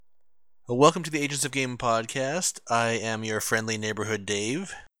Welcome to the Agents of Game podcast. I am your friendly neighborhood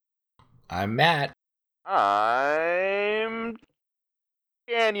Dave. I'm Matt. I'm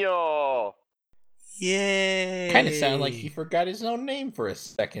Daniel. Yay! Kind of sounded like he forgot his own name for a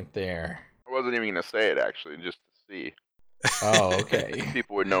second there. I wasn't even going to say it, actually, just to see. Oh, okay.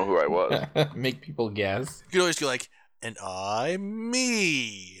 People would know who I was. Make people guess. You could always go like, and I'm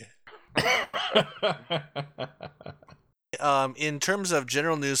me. In terms of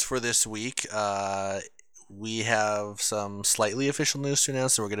general news for this week, we have some slightly official news to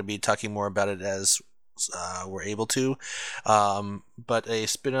announce, so we're going to be talking more about it as we're able to. But a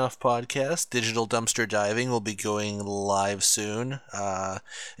spin-off podcast, Digital Dumpster Diving, will be going live soon.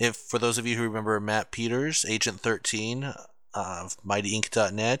 If for those of you who remember Matt Peters, Agent 13 of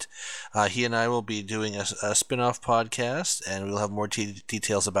MightyInc.net, he and I will be doing a spin-off podcast, and we'll have more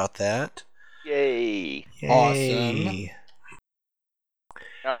details about that. Yay. Awesome.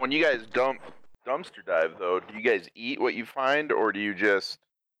 Now, when you guys dumpster dive, though, do you guys eat what you find, or do you just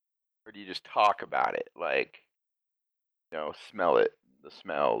talk about it? Like, smell it, the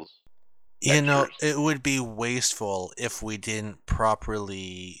smells. It would be wasteful if we didn't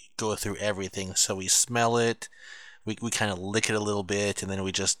properly go through everything. So we smell it, we kind of lick it a little bit, and then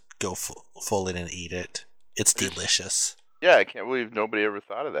we just go full in and eat it. It's delicious. Yeah, I can't believe nobody ever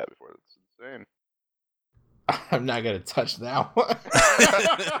thought of that before. That's insane. I'm not going to touch that one.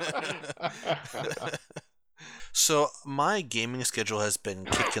 So my gaming schedule has been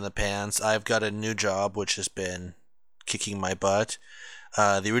kicked in the pants. I've got a new job, which has been kicking my butt.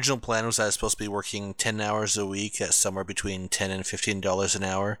 The original plan was I was supposed to be working 10 hours a week at somewhere between $10 and $15 an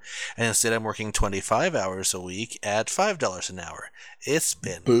hour, and instead I'm working 25 hours a week at $5 an hour. It's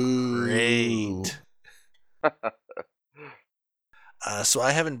been great. So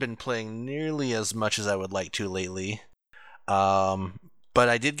I haven't been playing nearly as much as I would like to lately. But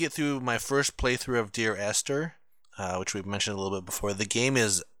I did get through my first playthrough of Dear Esther, which we've mentioned a little bit before. The game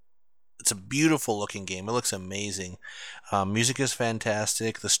it's a beautiful looking game. It looks amazing. Music is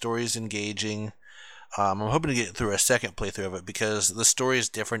fantastic. The story is engaging. I'm hoping to get through a second playthrough of it because the story is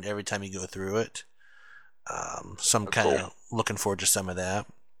different every time you go through it. So I'm kind of looking forward to some of that.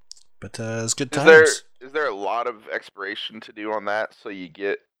 But it's good times. Is there a lot of exploration to do on that, so you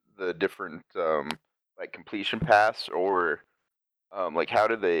get the different like completion paths, or like how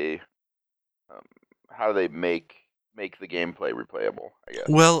do they make the gameplay replayable, I guess?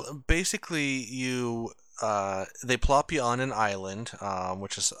 Well, basically, they plop you on an island,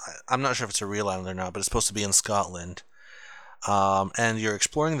 which is I'm not sure if it's a real island or not, but it's supposed to be in Scotland. And you're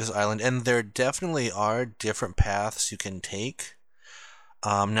exploring this island, and there definitely are different paths you can take.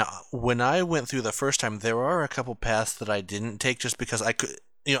 Now, when I went through the first time, there are a couple paths that I didn't take just because I could,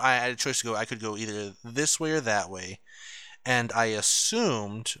 I had a choice to go. I could go either this way or that way, and I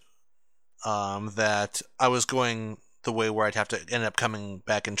assumed that I was going the way where I'd have to end up coming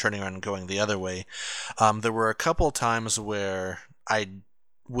back and turning around and going the other way. There were a couple times where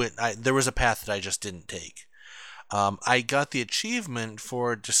there was a path that I just didn't take. I got the achievement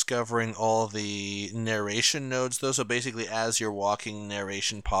for discovering all the narration nodes, though. So basically, as you're walking,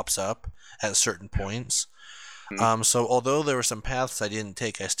 narration pops up at certain points. So although there were some paths I didn't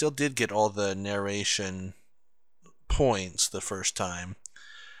take, I still did get all the narration points the first time.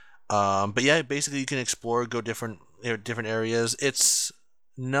 But yeah, basically you can explore, go different areas. It's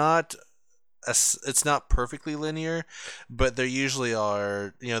not perfectly linear, but there usually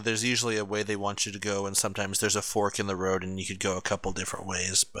are, there's usually a way they want you to go, and sometimes there's a fork in the road and you could go a couple different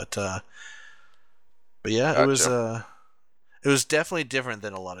ways. But yeah, Gotcha. it was definitely different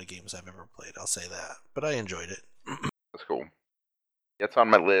than a lot of games I've ever played, I'll say that. But I enjoyed it. That's cool. It's on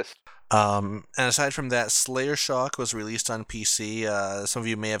my list. And aside from that, Slayer Shock was released on PC. Some of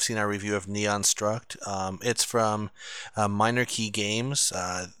you may have seen our review of Neon Struct. It's from Minor Key Games.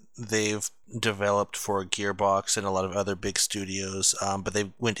 They've developed for Gearbox and a lot of other big studios, but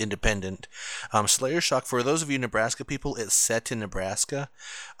they went independent. Slayer Shock, for those of you Nebraska people, it's set in Nebraska.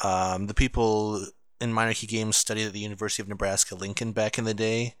 The people in Minor Key Games studied at the University of Nebraska-Lincoln back in the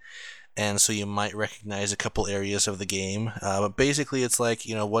day, and so you might recognize a couple areas of the game. But basically, it's like,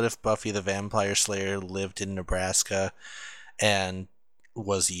 what if Buffy the Vampire Slayer lived in Nebraska and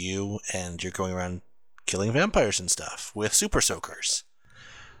was you, and you're going around killing vampires and stuff with super soakers?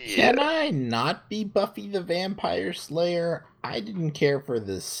 Can I not be Buffy the Vampire Slayer? I didn't care for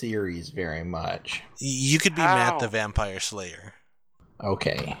the series very much. You could be Matt the Vampire Slayer.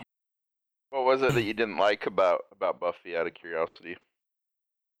 Okay. What was it that you didn't like about Buffy, out of curiosity?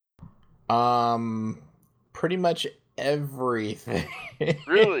 Pretty much everything.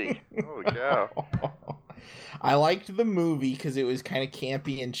 Really? Oh, yeah. I liked the movie because it was kind of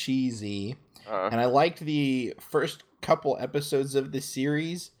campy and cheesy, Uh, and I liked the first couple episodes of the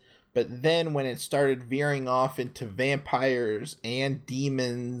series. But then when it started veering off into vampires and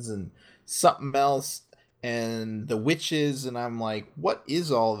demons and something else and the witches, and I'm like, what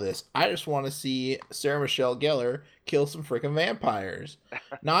is all this? I just want to see Sarah Michelle Gellar kill some freaking vampires,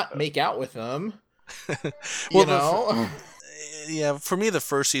 not make out with them. Well, You know. yeah, for me, the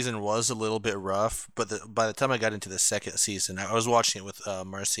first season was a little bit rough, but by the time I got into the second season, I was watching it with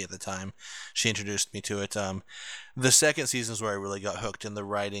Marcy at the time. She introduced me to it. The second season is where I really got hooked, and the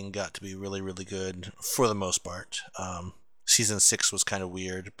writing got to be really, really good for the most part. Season 6 was kind of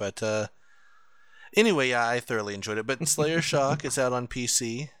weird, but anyway, yeah, I thoroughly enjoyed it. But Slayer Shock is out on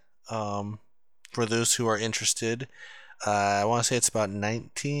PC. For those who are interested, I want to say it's about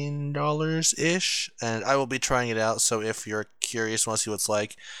 $19 ish, and I will be trying it out. So if you're curious, want to see what it's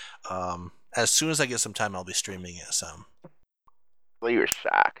like, as soon as I get some time, I'll be streaming it some. Slayer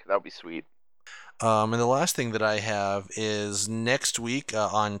Shock. That would be sweet. And the last thing that I have is next week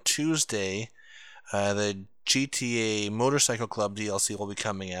on Tuesday, the GTA Motorcycle Club DLC will be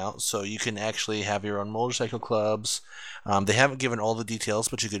coming out, so you can actually have your own motorcycle clubs. They haven't given all the details,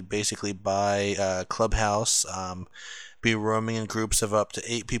 but you could basically buy a clubhouse, be roaming in groups of up to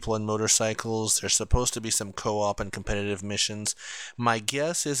 8 people on motorcycles. There's supposed to be some co-op and competitive missions. My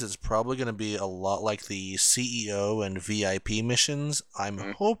guess is it's probably going to be a lot like the CEO and VIP missions.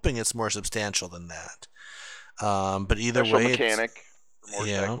 I'm hoping it's more substantial than that. But either Special way, mechanic.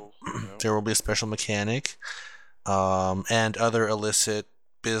 yeah, there will be a special mechanic, and other illicit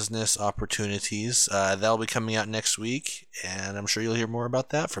business opportunities. That'll be coming out next week, and I'm sure you'll hear more about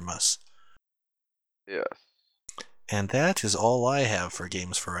that from us. Yes. And that is all I have for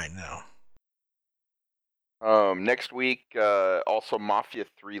games for right now. Next week, also Mafia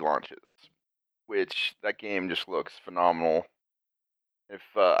 3 launches, which that game just looks phenomenal. If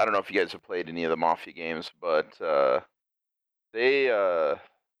I don't know if you guys have played any of the Mafia games, but they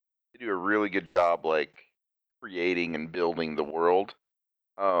do a really good job, like creating and building the world.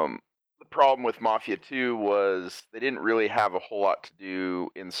 The problem with Mafia 2 was they didn't really have a whole lot to do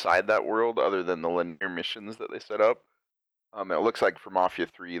inside that world other than the linear missions that they set up. It looks like for Mafia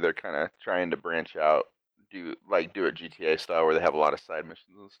 3, they're kind of trying to branch out, do it GTA style where they have a lot of side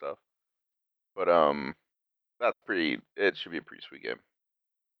missions and stuff. But it should be a pretty sweet game.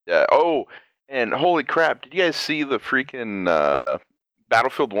 Yeah. Oh, and holy crap, did you guys see the freaking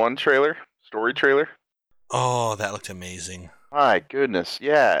Battlefield 1 story trailer? Oh, that looked amazing. My goodness,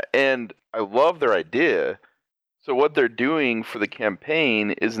 yeah. And I love their idea. So what they're doing for the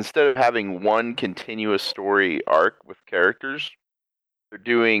campaign is instead of having one continuous story arc with characters, they're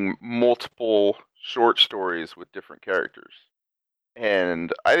doing multiple short stories with different characters.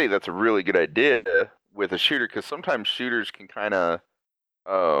 And I think that's a really good idea with a shooter, because sometimes shooters can kind of,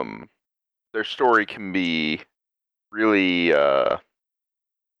 their story can be really, I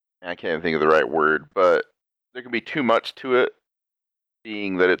can't even think of the right word, but there can be too much to it,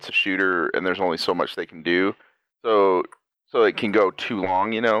 being that it's a shooter and there's only so much they can do. So it can go too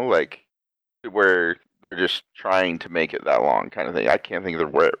long, like where they're just trying to make it that long, kind of thing. I can't think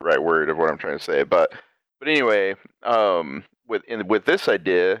of the right word of what I'm trying to say, but anyway, with this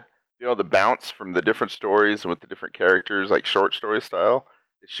idea, the bounce from the different stories and with the different characters, like short story style,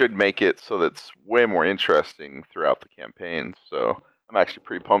 it should make it so that it's way more interesting throughout the campaign. So I'm actually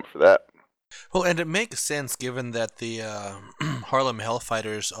pretty pumped for that. Well, and it makes sense given that the Harlem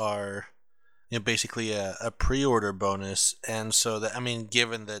Hellfighters are, basically a pre-order bonus, and so that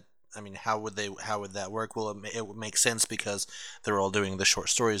given that, how would that work? Well, it would make sense because they're all doing the short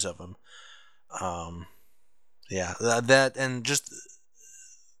stories of them. Yeah, that and just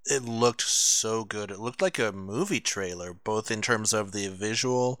it looked so good. It looked like a movie trailer, both in terms of the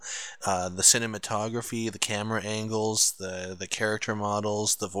visual, the cinematography, the camera angles, the character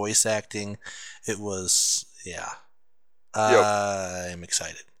models, the voice acting. It was, yeah. Yep. I'm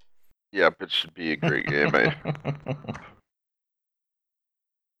excited. Yep, it should be a great game.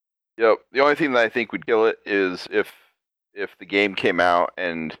 Yep. The only thing that I think would kill it is if the game came out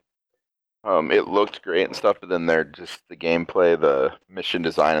and it looked great and stuff, but then the gameplay, the mission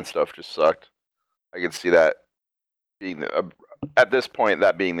design and stuff just sucked. I could see that being at this point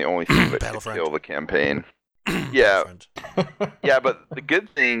that being the only thing that could kill the campaign. Yeah. Yeah, but the good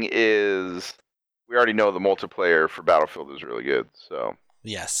thing is we already know the multiplayer for Battlefield is really good. So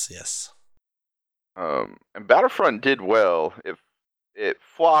yes. And Battlefront did well. It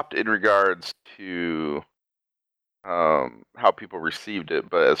flopped in regards to how people received it,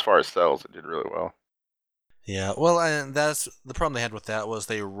 but as far as sales, it did really well. Yeah, well, and that's the problem they had with that was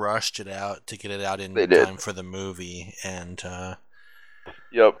they rushed it out to get it out in They did. time for the movie, and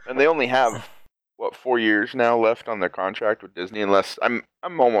Yep, and they only have what 4 years now left on their contract with Disney, unless I'm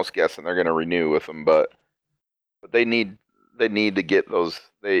almost guessing they're going to renew with them, but they need to get those.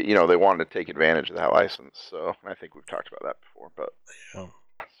 They wanted to take advantage of that license, so I think we've talked about that before. But yeah.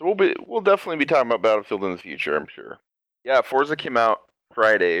 so we'll definitely be talking about Battlefield in the future, I'm sure. Yeah, Forza came out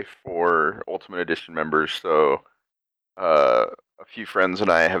Friday for Ultimate Edition members, so a few friends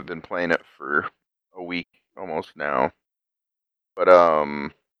and I have been playing it for a week almost now. But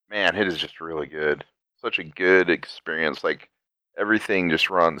man, it is just really good. Such a good experience. Like everything just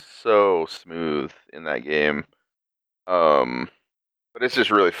runs so smooth in that game. Um, but it's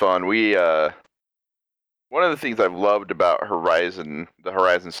just really fun. We one of the things I've loved about Horizon, the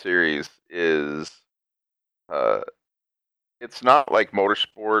Horizon series, is uh, it's not like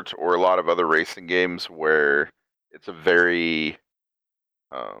Motorsport or a lot of other racing games where it's a very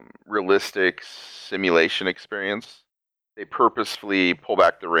realistic simulation experience. They purposefully pull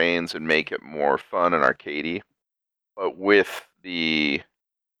back the reins and make it more fun and arcadey, but with the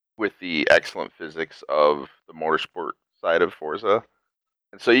excellent physics of the motorsport side of Forza.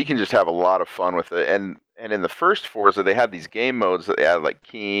 And so you can just have a lot of fun with it. And in the first Forza, they had these game modes that they had like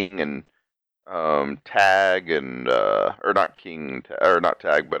King and Tag and or not King or not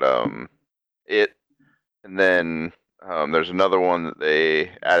Tag, but it. And then there's another one that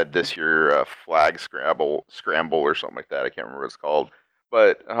they added this year, Flag Scramble or something like that. I can't remember what it's called.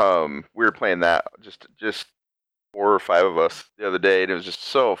 But we were playing that just 4 or 5 of us the other day, and it was just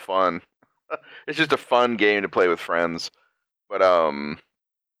so fun. It's just a fun game to play with friends. But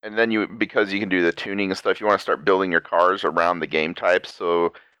and then because you can do the tuning and stuff, you want to start building your cars around the game types.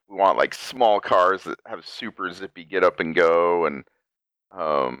 So we want like small cars that have super zippy get up and go, and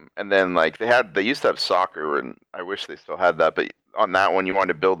then like they used to have soccer, and I wish they still had that. But on that one, you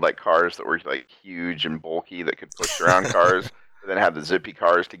wanted to build like cars that were like huge and bulky that could push around cars, but then have the zippy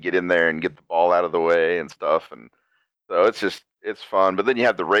cars to get in there and get the ball out of the way and stuff. And so it's fun. But then you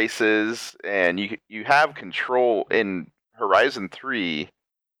have the races, and you have control in Horizon 3.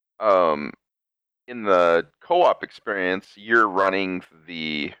 Um, in the co-op experience, you're running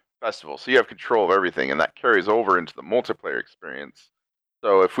the festival, so you have control of everything, and that carries over into the multiplayer experience.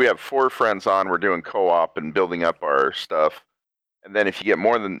 So if we have 4 friends on, we're doing co-op and building up our stuff. And then if you get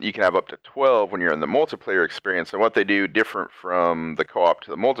more than, you can have up to 12 when you're in the multiplayer experience. And what they do different from the co-op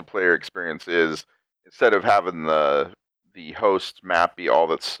to the multiplayer experience is instead of having the host map be all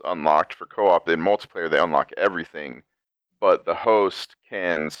that's unlocked for co-op, in multiplayer they unlock everything, but the host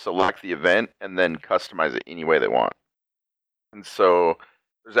can select the event and then customize it any way they want. And so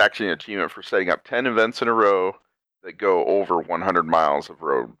there's actually an achievement for setting up 10 events in a row that go over 100 miles of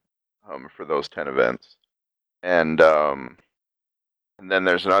road for those 10 events. And then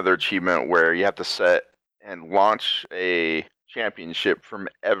there's another achievement where you have to set and launch a championship from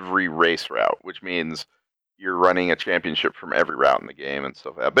every race route, which means you're running a championship from every route in the game and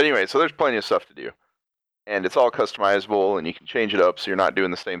stuff like that. But anyway, so there's plenty of stuff to do. And it's all customizable, and you can change it up so you're not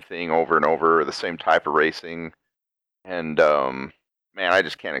doing the same thing over and over or the same type of racing. And man, I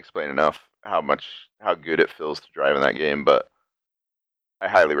just can't explain enough how good it feels to drive in that game. But I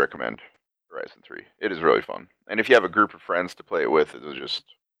highly recommend Horizon 3. It is really fun, and if you have a group of friends to play it with, it'll just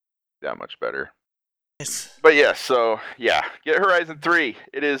that much better. Nice. But yeah, so yeah, get Horizon 3.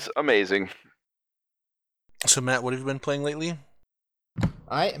 It is amazing. So Matt, what have you been playing lately?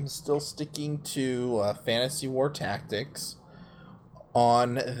 I am still sticking to Fantasy War Tactics.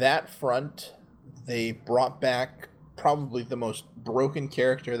 On that front, they brought back probably the most broken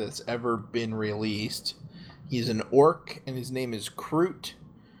character that's ever been released. He's an orc, and his name is Kroot.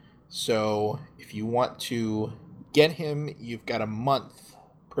 So if you want to get him, you've got a month,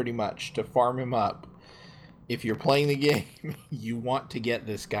 pretty much, to farm him up. If you're playing the game, you want to get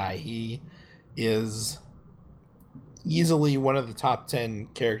this guy. He is easily one of the top 10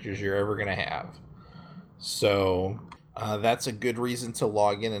 characters you're ever going to have. So that's a good reason to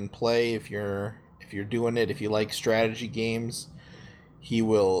log in and play if you're doing it. If you like strategy games, he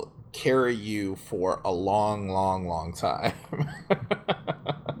will carry you for a long, long, long time.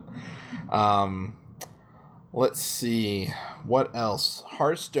 Let's see what else.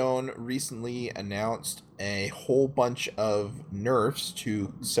 Hearthstone recently announced a whole bunch of nerfs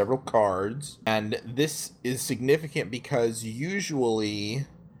to several cards, and this is significant because usually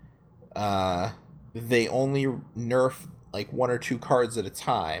they only nerf like 1 or 2 cards at a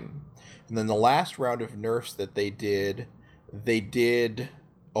time. And then the last round of nerfs that they did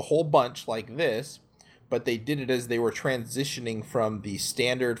a whole bunch like this, but they did it as they were transitioning from the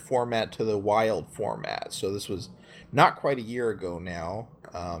standard format to the wild format. So this was not quite a year ago now.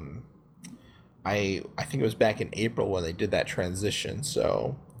 I think it was back in April when they did that transition.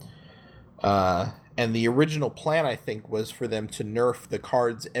 So, and the original plan, I think, was for them to nerf the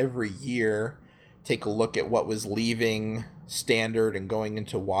cards every year, take a look at what was leaving standard and going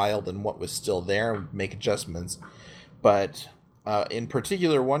into wild and what was still there and make adjustments. But in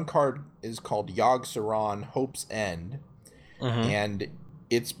particular, one card is called Yogg-Saron Hope's End, and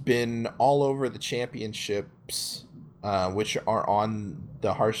it's been all over the championships, which are on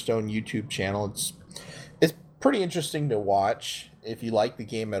the Hearthstone YouTube channel. It's pretty interesting to watch if you like the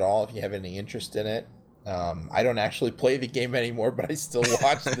game at all, if you have any interest in it. I don't actually play the game anymore, but I still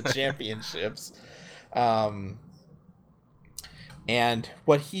watch the championships. And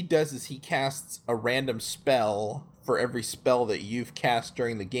what he does is he casts a random spell for every spell that you've cast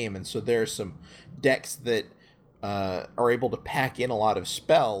during the game. And so there are some decks that are able to pack in a lot of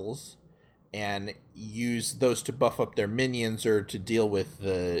spells and use those to buff up their minions or to deal with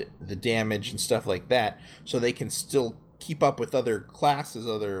the damage and stuff like that, so they can still keep up with other classes,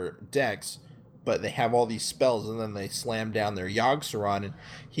 other decks, but they have all these spells, and then they slam down their Yogg-Saron, and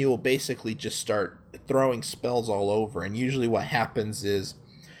he will basically just start throwing spells all over. And usually what happens is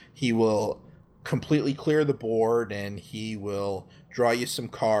he will completely clear the board, and he will draw you some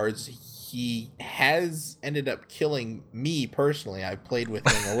cards. He has ended up killing me personally. I played with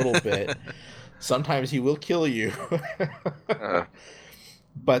him a little bit. Sometimes he will kill you.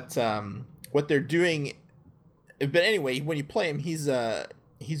 But what they're doing... But anyway, when you play him, he's a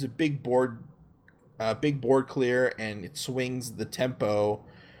big board clear, and it swings the tempo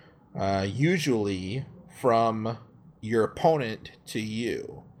usually from your opponent to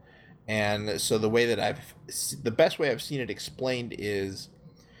you. And so the best way I've seen it explained is,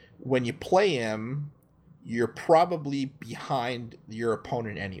 when you play him, you're probably behind your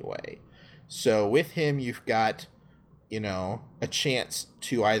opponent anyway. So with him, you've got, a chance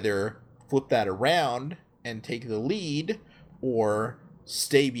to either flip that around and take the lead or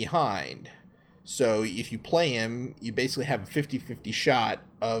stay behind. So if you play him, you basically have a 50-50 shot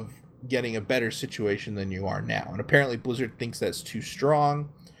of getting a better situation than you are now. And apparently Blizzard thinks that's too strong,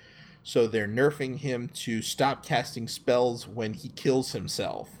 so they're nerfing him to stop casting spells when he kills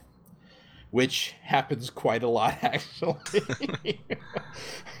himself, which happens quite a lot, actually.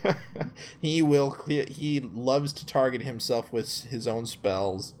 He loves to target himself with his own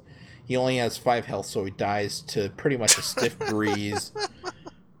spells. He only has 5 health, so he dies to pretty much a stiff breeze.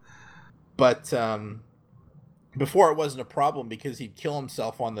 But before it wasn't a problem, because he'd kill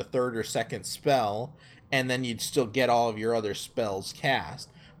himself on the 3rd or 2nd spell, and then you'd still get all of your other spells cast.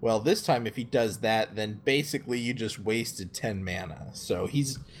 Well, this time, if he does that, then basically you just wasted 10 mana. So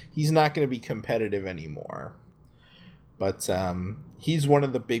he's not going to be competitive anymore. But he's one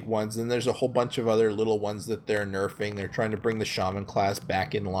of the big ones, and there's a whole bunch of other little ones that they're nerfing. They're trying to bring the Shaman class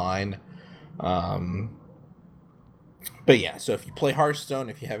back in line. But yeah, so if you play Hearthstone,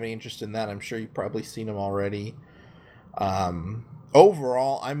 if you have any interest in that, I'm sure you've probably seen them already.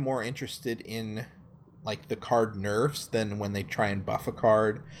 Overall, I'm more interested in like the card nerfs than when they try and buff a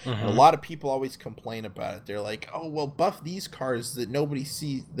card. And a lot of people always complain about it. They're like, "Oh, well, buff these cards that nobody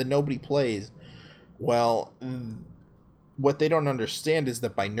sees, that nobody plays." Well, what they don't understand is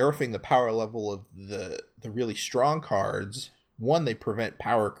that by nerfing the power level of the really strong cards, one, they prevent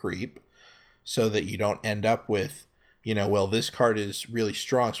power creep, so that you don't end up with, well, this card is really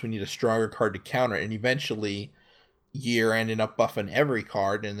strong, so we need a stronger card to counter it, and eventually you're ending up buffing every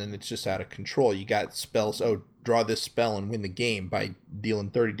card, and then it's just out of control. You got spells, draw this spell and win the game by dealing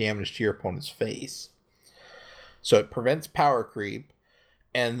 30 damage to your opponent's face. So it prevents power creep.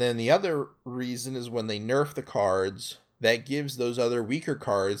 And then the other reason is when they nerf the cards, that gives those other weaker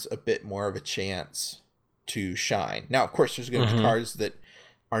cards a bit more of a chance to shine. Now, of course, there's going to be cards that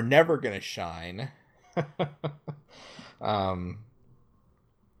are never going to shine.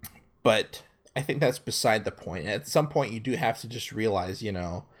 But I think that's beside the point. At some point, you do have to just realize,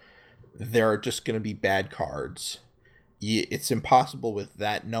 there are just going to be bad cards. It's impossible with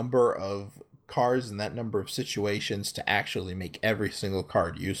that number of cards and that number of situations to actually make every single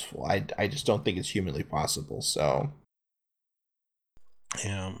card useful. I just don't think it's humanly possible. So,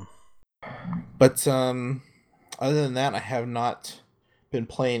 yeah. But other than that, I have not been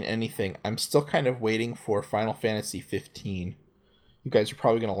playing anything. I'm still kind of waiting for Final Fantasy 15. You guys are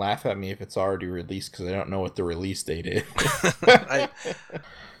probably going to laugh at me if it's already released, because I don't know what the release date is.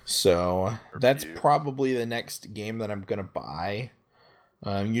 So that's probably the next game that I'm going to buy.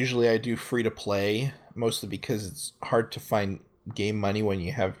 Usually I do free to play, mostly because it's hard to find game money when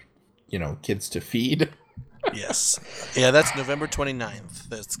you have, kids to feed. Yes. Yeah, that's November 29th.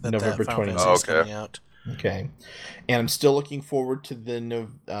 That November Final Fantasy 29th. is Okay. coming out. Okay, and I'm still looking forward to the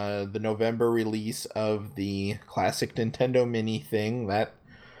November release of the classic Nintendo Mini thing. That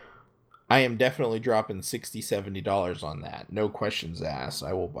I am definitely dropping $60-$70 on that. No questions asked.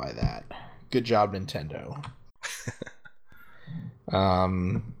 I will buy that. Good job, Nintendo.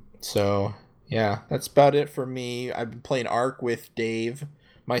 So yeah, that's about it for me. I've been playing Ark with Dave,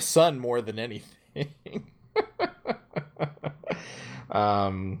 my son, more than anything.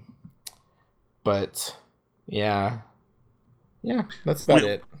 um, but yeah, that's about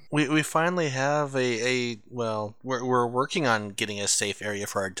it. We finally have well, we're working on getting a safe area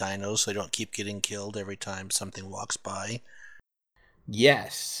for our dinos so they don't keep getting killed every time something walks by.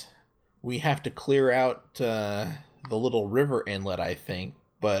 Yes, we have to clear out the little river inlet, I think.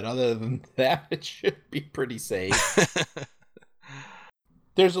 But other than that, it should be pretty safe.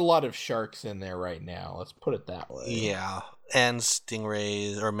 There's a lot of sharks in there right now. Let's put it that way. Yeah, and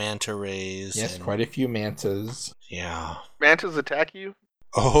stingrays or manta rays. Yes, and, quite a few mantas. Yeah. Mantas attack you?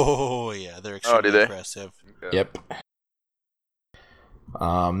 Oh yeah, they're Oh, extremely do they? aggressive. Okay. Yep.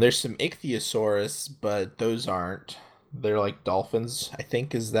 There's some ichthyosaurus, but those aren't. They're like dolphins. I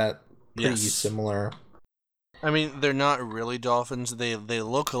think is that pretty Yes. similar. I mean, they're not really dolphins. They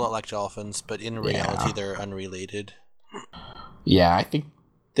look a lot like dolphins, but in reality, Yeah. they're unrelated. Yeah, I think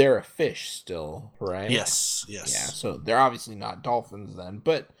they're a fish still, right? Yes. Yeah, Yes. so they're obviously not dolphins then,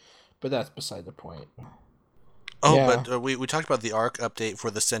 but that's beside the point. Oh, Yeah. but we talked about the Arc update for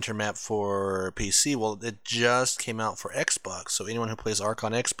the center map for PC. Well, it just came out for Xbox, so anyone who plays Arc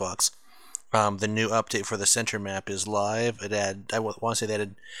on Xbox, the new update for the center map is live. I want to say they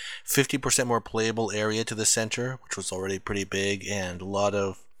added 50% more playable area to the center, which was already pretty big, and a lot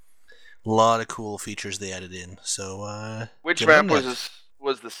of cool features they added in. So Which get on map that.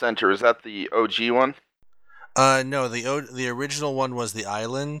 was the center? Is that the OG one? No, the original one was the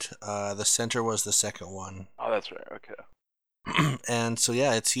island. The center was the second one. Oh, that's right. Okay. And so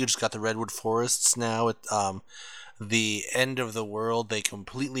yeah, it's huge. It's got the redwood forests now. The end of the world, they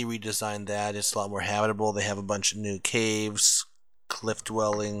completely redesigned that. It's a lot more habitable. They have a bunch of new caves, cliff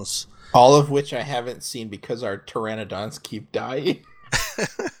dwellings. All of which I haven't seen because our pteranodons keep dying.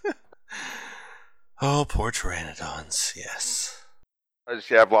 Oh, poor pteranodons. Yes.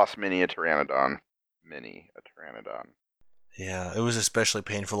 I've lost many a pteranodon. Yeah, it was especially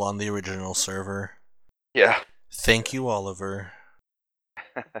painful on the original server. Yeah. Thank you, Oliver.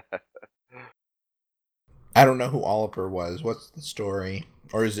 I don't know who Oliver was. What's the story?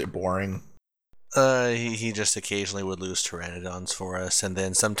 Or is it boring? He just occasionally would lose pteranodons for us, and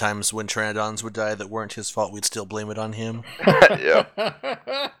then sometimes when pteranodons would die that weren't his fault, we'd still blame it on him. Yeah.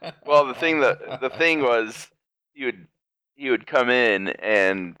 Well, the thing was, he would come in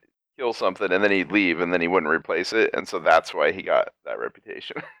and kill something, and then he'd leave, and then he wouldn't replace it, and so that's why he got that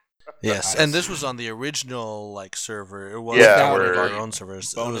reputation. Yes, I and this see. was on the original server. It wasn't Yeah, on where- our own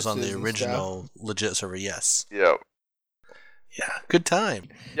servers. It was on the bonuses and original legit server. Yes. Yeah. Yeah. Good time.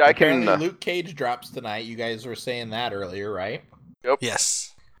 Yeah, I Apparently, can. Luke Cage drops tonight. You guys were saying that earlier, right? Yep.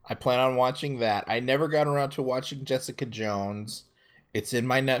 Yes. I plan on watching that. I never got around to watching Jessica Jones. It's in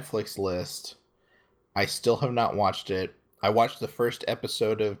my Netflix list. I still have not watched it. I watched the first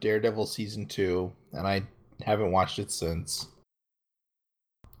episode of Daredevil season 2, and I haven't watched it since.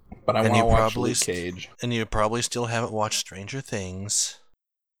 But I And want you to watch probably Luke Cage. And you probably still haven't watched Stranger Things.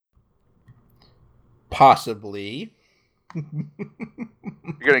 Possibly. You're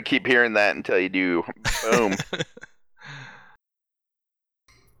gonna keep hearing that until you do. Boom.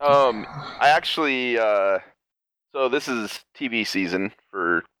 I actually. So this is TV season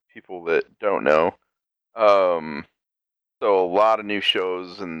for people that don't know. So a lot of new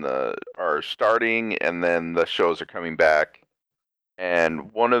shows are starting, and then the shows are coming back.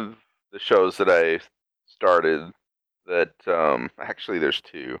 And one of the shows that I started that actually there's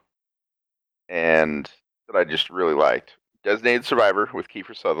two, and that I just really liked. Designated Survivor with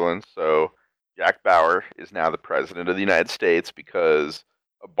Kiefer Sutherland. So Jack Bauer is now the president of the United States because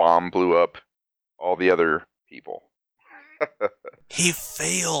a bomb blew up all the other people. He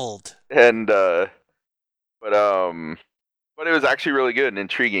failed. And but it was actually really good and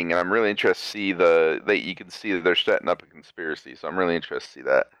intriguing, and I'm really interested to see that you can see that they're setting up a conspiracy. So I'm really interested to see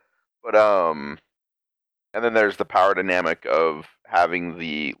that. But and then there's the power dynamic of having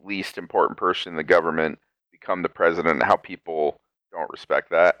the least important person in the government become the president, and how people don't respect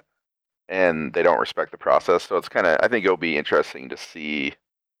that, and they don't respect the process. So it's kind of, I think it'll be interesting to see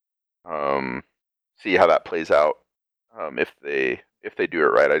how that plays out. If they do it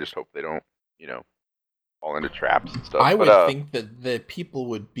right. I just hope they don't, fall into traps and stuff. I But would think that the people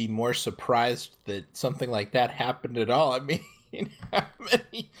would be more surprised that something like that happened at all. I mean, how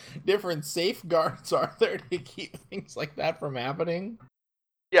many different safeguards are there to keep things like that from happening?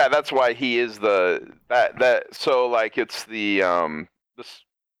 yeah, that's why he is that. So like it's this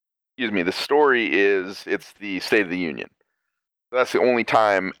excuse me. The story is it's the State of the Union. That's the only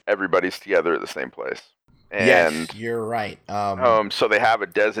time everybody's together at the same place. And yes, you're right. so they have a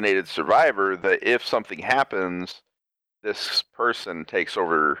designated survivor that if something happens, this person takes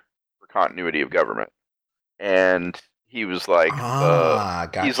over for continuity of government. And he was like he's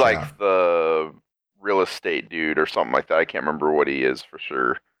gotcha. like the real estate dude or something like that. I can't remember what he is for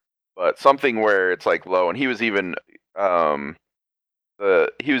sure, but something where it's like low. And he was even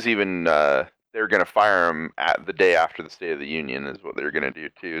they were gonna fire him at the day after the State of the Union is what they're gonna do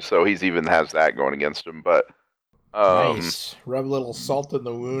too. So he's even has that going against him. But Nice. Rub a little salt in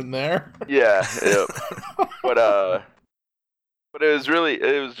the wound there. yeah, yep. But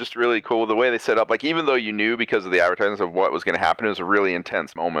it was just really cool the way they set up. Like even though you knew because of the advertisements of what was going to happen, it was a really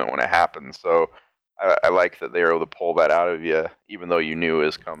intense moment when it happened. So I like that they were able to pull that out of you, even though you knew it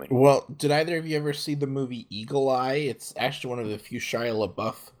was coming. Well, did either of you ever see the movie Eagle Eye? It's actually one of the few Shia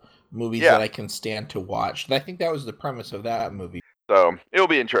LaBeouf movies Yeah. that I can stand to watch. And I think that was the premise of that movie. So it'll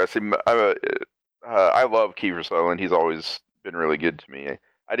be interesting. I love Kiefer Sutherland. He's always been really good to me.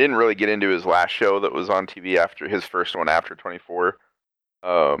 I didn't really get into his last show that was on TV after his first one after 24.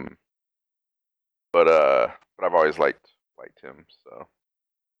 But I've always liked him. So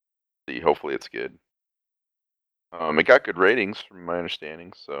see, hopefully it's good. It got good ratings from my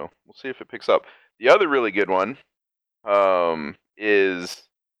understanding, so we'll see if it picks up. The other really good one is,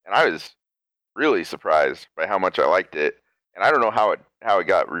 and I was really surprised by how much I liked it. And I don't know how it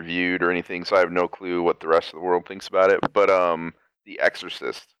got reviewed or anything, so I have no clue what the rest of the world thinks about it. But The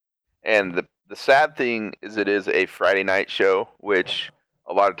Exorcist, and the sad thing is it is a Friday night show, which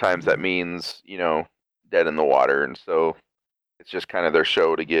a lot of times that means dead in the water, and so it's just kind of their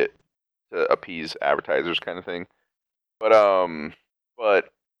show to appease advertisers, kind of thing. But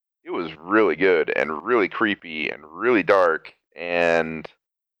it was really good and really creepy and really dark, and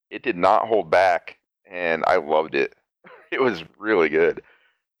it did not hold back, and I loved it. It was really good.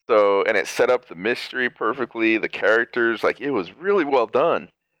 So, and it set up the mystery perfectly, the characters, like it was really well done.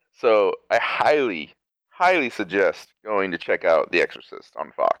 So, I highly, highly suggest going to check out The Exorcist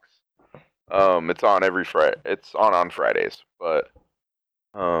on Fox. It's on every Friday. It's on Fridays, but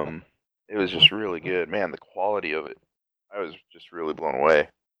it was just really good. Man, the quality of it, I was just really blown away.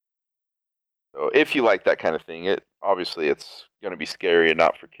 So, if you like that kind of thing, obviously it's going to be scary and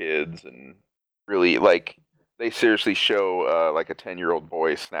not for kids, and really like they seriously show like a 10-year-old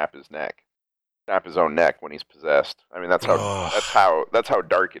boy snap his own neck when he's possessed. I mean, that's how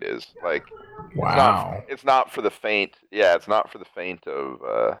dark it is. Like, Wow. it's not for the faint. Yeah, it's not for the faint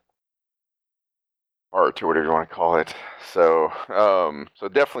of art or whatever you want to call it. So, so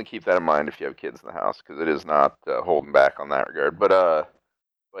definitely keep that in mind if you have kids in the house, because it is not holding back on that regard. But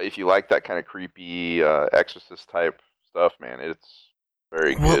if you like that kind of creepy Exorcist type stuff, man, it's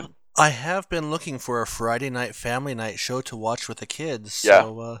very good. I have been looking for a Friday night family night show to watch with the kids. Yeah.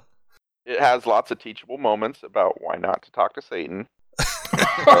 So, it has lots of teachable moments about why not to talk to Satan.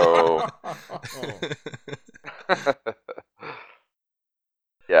 So,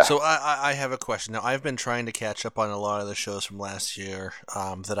 yeah. So I have a question. Now, I've been trying to catch up on a lot of the shows from last year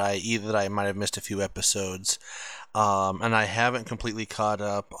that I might have missed a few episodes, and I haven't completely caught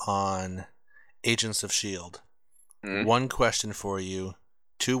up on Agents of S.H.I.E.L.D. Mhm. One question for you,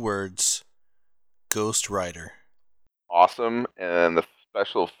 2 words, Ghost Rider. Awesome, and the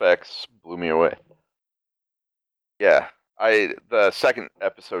special effects blew me away. Yeah, the second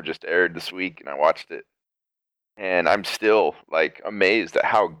episode just aired this week, and I watched it, and I'm still like amazed at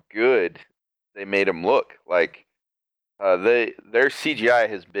how good they made him look. Like, their CGI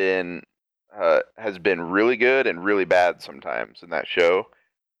has been really good and really bad sometimes in that show,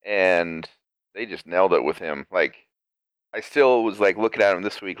 and they just nailed it with him. Like, I still was like looking at him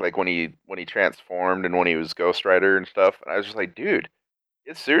this week, like when he transformed and when he was Ghost Rider and stuff, and I was just like, dude,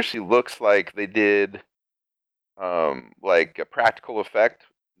 it seriously looks like they did like a practical effect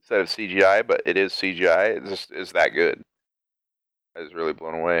instead of CGI, but it is CGI. It just is that good. I was really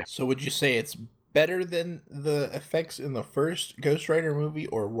blown away. So would you say it's better than the effects in the first Ghost Rider movie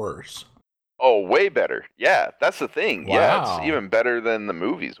or worse? Oh, way better. Yeah, that's the thing. Yeah, Wow. it's even better than the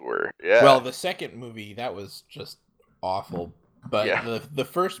movies were. Yeah. Well, the second movie, that was just awful. But Yeah. the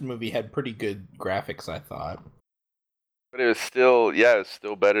first movie had pretty good graphics, I thought. But it was still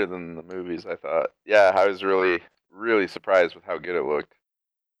better than the movies, I thought. Yeah, I was really, really surprised with how good it looked.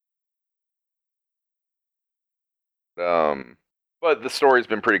 But the story's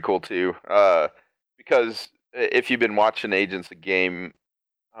been pretty cool too. Because if you've been watching Agents of Game,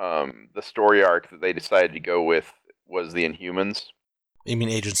 the story arc that they decided to go with was the Inhumans. You mean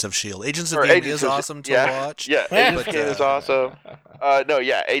Agents of S.H.I.E.L.D. Agents of Or Game Agents is of awesome to yeah, watch. yeah. Agents but, of Game is awesome. No,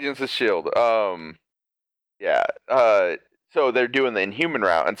 yeah, Agents of Shield. Yeah. So they're doing the Inhuman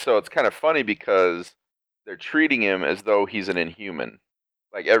route, and so it's kind of funny because they're treating him as though he's an Inhuman.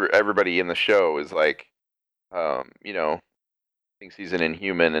 Like everybody in the show is like, you know, thinks he's an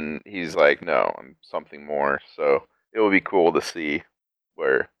Inhuman, and he's like, no, I'm something more. So it will be cool to see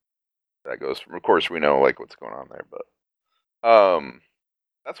where that goes from. Of course, we know like what's going on there, but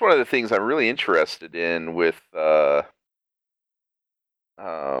that's one of the things I'm really interested in with um,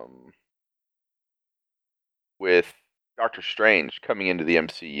 with Doctor Strange coming into the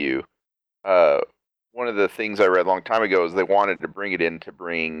MCU. Uh, One of the things I read a long time ago is they wanted to bring it in to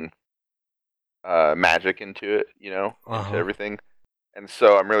bring magic into it, you know, into everything. And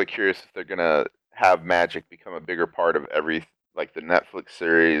so I'm really curious if they're gonna have magic become a bigger part of every, like the Netflix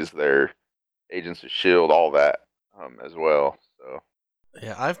series, their Agents of Shield, all that as well. So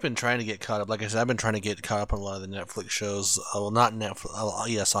Yeah, I've been trying to get caught up. Like I said, I've been trying to get caught up on a lot of the Netflix shows. Well, not Netflix.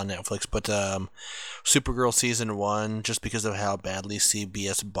 Yes, on Netflix, but Supergirl season 1. Just because of how badly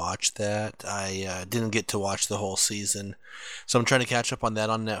CBS botched that, I didn't get to watch the whole season. So I'm trying to catch up on that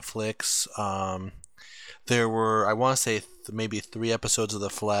on Netflix. There were, I want to say, maybe 3 episodes of The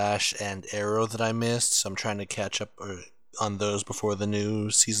Flash and Arrow that I missed. So I'm trying to catch up on those before the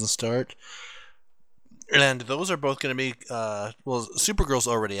new season start. And those are both going to be, well, Supergirl's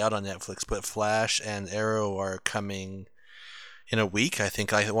already out on Netflix, but Flash and Arrow are coming in a week, I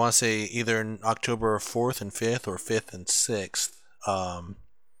think. I want to say either in October 4th and 5th or 5th and 6th.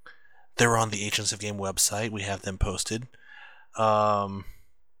 They're on the Agents of Game website. We have them posted. But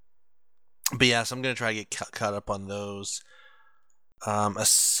yeah, so I'm going to try to get caught up on those.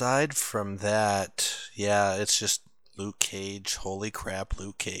 Aside from that, yeah, it's just Luke Cage. Holy crap,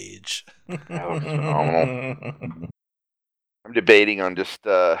 Luke Cage. that looks phenomenal. I'm debating on just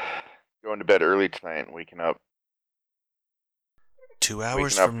going to bed early tonight and waking up. 2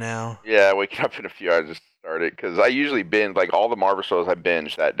 hours from now. Yeah, waking up in a few hours just to start it, because I usually binge like all the Marvel shows. I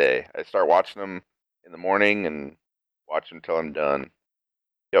binge that day. I start watching them in the morning and watch them until I'm done.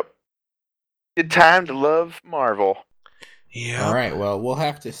 Yep. Good time to love Marvel. Yeah. All right. Well, we'll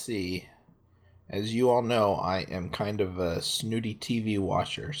have to see. As you all know, I am kind of a snooty TV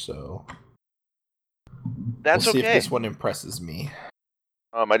watcher, so That's we'll see okay. if this one impresses me.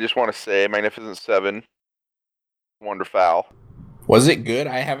 I just want to say, Magnificent Seven, Wonderfowl. Was it good?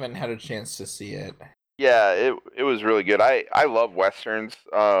 I haven't had a chance to see it. Yeah, it was really good. I love westerns.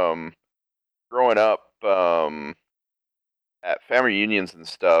 Growing up at family reunions and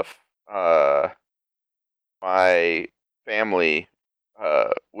stuff, my family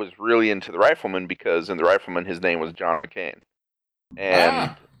was really into the Rifleman, because in the Rifleman his name was John McCain,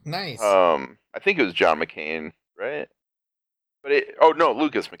 and nice. I think it was John McCain, right? But no,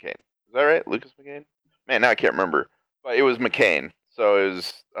 Lucas McCain. Is that right? Lucas McCain? Man, now I can't remember. But it was McCain. So it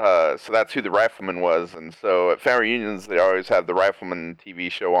was so that's who the Rifleman was. And so at family reunions they always have the Rifleman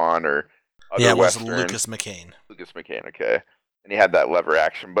TV show on, or other yeah, it was westerns. Lucas McCain. Lucas McCain, okay. And he had that lever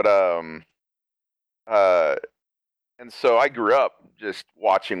action. But and so I grew up just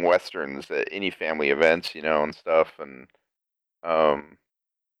watching westerns at any family events, you know, and stuff, and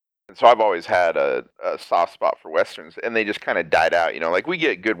so I've always had a soft spot for westerns, and they just kind of died out, you know. Like we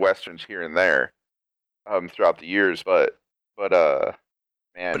get good westerns here and there throughout the years, but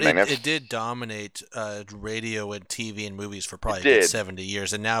man, but it did dominate radio and TV and movies for probably a good 70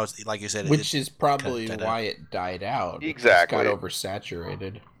 years, and now it's like you said, which is probably why it died out. Exactly, it got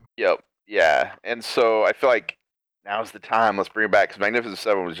oversaturated. Yep, yeah, and so I feel like now's the time. Let's bring it back, because Magnificent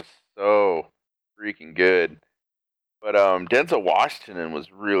Seven was just so freaking good. But Denzel Washington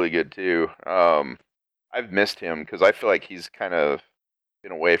was really good too. I've missed him because I feel like he's kind of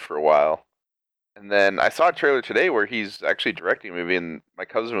been away for a while. And then I saw a trailer today where he's actually directing a movie, and my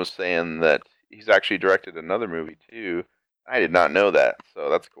cousin was saying that he's actually directed another movie too. I did not know that,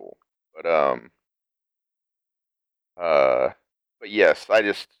 so that's cool. But yes,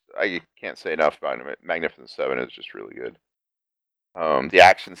 I can't say enough about him. Magnificent Seven is just really good. The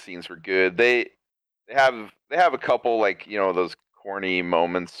action scenes were good. They have a couple, like, you know, those corny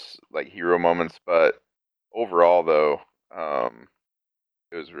moments, like hero moments, but overall though,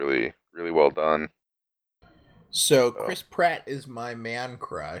 it was really, really well done. So Chris Pratt is my man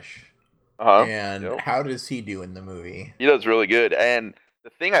crush. And how does he do in the movie? He does really good. And the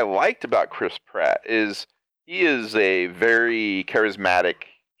thing I liked about Chris Pratt is he is a very charismatic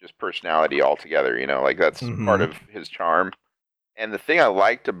just personality altogether. You know, like that's part Mhm. of his charm. And the thing I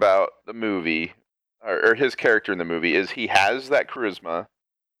liked about the movie, or his character in the movie, is he has that charisma,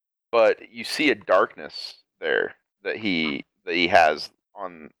 but you see a darkness there that he has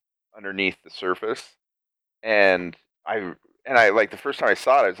on underneath the surface. And I like the first time I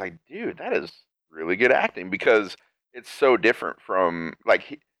saw it, I was like, dude, that is really good acting because it's so different from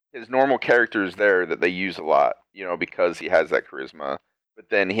like his normal characters there that they use a lot, you know, because he has that charisma. But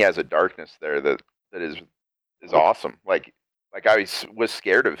then he has a darkness there that is awesome. Like I was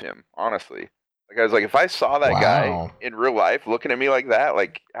scared of him, honestly. Like I was like, if I saw that guy Wow. in real life looking at me like that,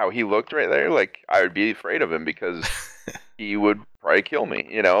 like how he looked right there, like I would be afraid of him because he would probably kill me.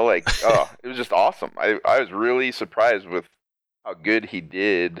 You know, like oh, it was just awesome. I was really surprised with how good he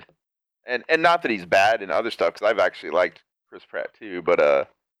did, and not that he's bad in other stuff because I've actually liked Chris Pratt too, but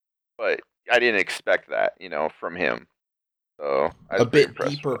I didn't expect that, you know, from him. So I A was pretty bit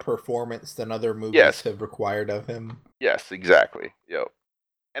impressed deeper with that. performance than other movies Yes, have required of him. yes, exactly. Yep.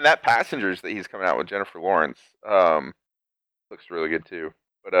 And that Passengers that he's coming out with Jennifer Lawrence looks really good too.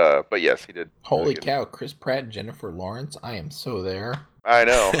 But yes, he did really Holy good. cow, Chris Pratt and Jennifer Lawrence. I am so there. I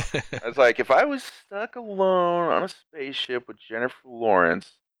know. I was like, if I was stuck alone on a spaceship with Jennifer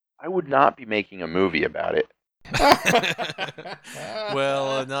Lawrence, I would not be making a movie about it.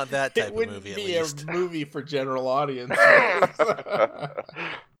 Well, not that It type of movie, wouldn't at be a least. movie for general audiences.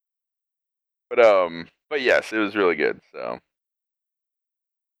 But yes, it was really good. So,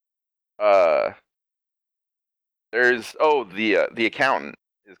 uh, there's the accountant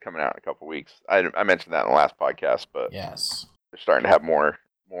is coming out in a couple weeks. I mentioned that in the last podcast, but Yes. they're starting to have more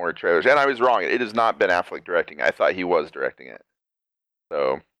trailers. And I was wrong. It has not Ben Affleck directing. I thought he was directing it.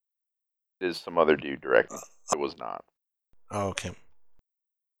 So it is some other dude directing. It was not. Okay.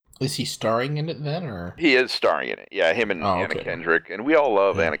 Is he starring in it then, or? He is starring in it. Yeah, him and Oh, Anna okay. Kendrick, and we all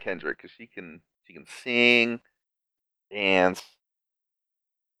love Yeah. Anna Kendrick because she can sing, dance.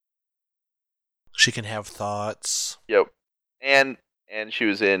 She can have thoughts. Yep, and she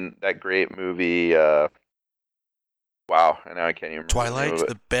was in that great movie. Wow, and now I can't even remember the name Twilight, of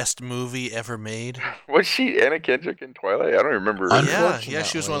the best movie ever made. it. Was she Anna Kendrick in Twilight? I don't remember. Yeah,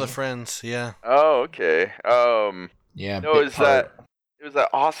 she was one of the Unfortunately. friends. Yeah. Oh, okay. Yeah, No, bit part. it was that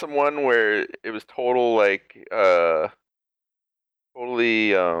awesome one where it was total like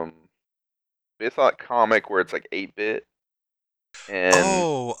totally based on that comic where it's like 8-bit and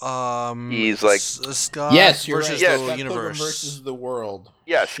Oh, he's like Scott Yes, you're versus right. Yes. the Scott Pilgrim universe. versus the world.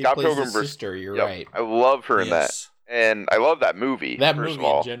 yeah, She Scott plays Pilgrim his versus. sister. You're Yep, right. I love her in that, Yes. and I love that movie. That first movie of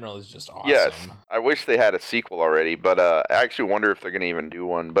all, in general is just awesome. yes, I wish they had a sequel already, but I actually wonder if they're gonna even do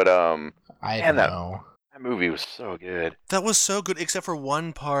one. But I man, don't know. that movie was so good. That was so good, except for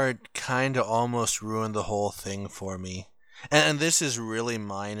one part kind of almost ruined the whole thing for me. And this is really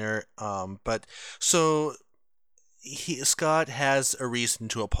minor, but so Scott has a reason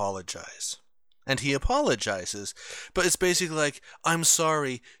to apologize. And he apologizes. But it's basically like, I'm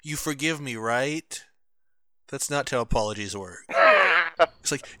sorry, you forgive me, right? That's not how apologies work.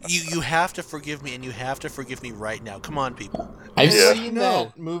 It's like, you have to forgive me, and you have to forgive me right now. Come on, people. I've Yeah. seen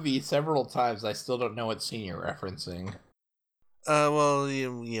that movie several times. I still don't know what scene you're referencing. Well,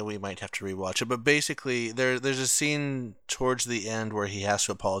 yeah, we might have to rewatch it. But basically, there's a scene towards the end where he has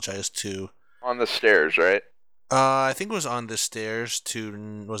to apologize to... On the stairs, right? I think it was on the stairs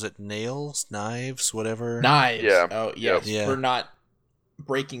to... Was it nails? Knives? Whatever? Knives. Yeah. Oh, yes. Yep. For not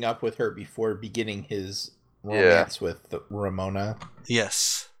breaking up with her before beginning his Yeah. romance with Ramona.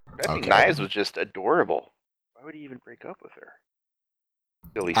 Yes. I think Okay. Knives was just adorable. Why would he even break up with her?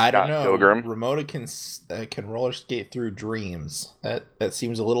 Silly I Scott don't know. Pilgrim. Ramona can roller skate through dreams. That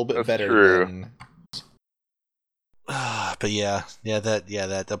seems a little bit That's better true. than. But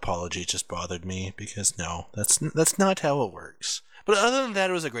that apology just bothered me because no, that's not how it works. But other than that,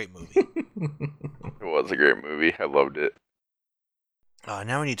 it was a great movie. It was a great movie. I loved it.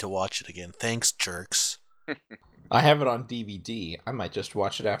 Now we need to watch it again. Thanks, jerks. I have it on DVD. I might just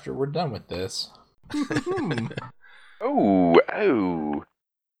watch it after we're done with this. Oh.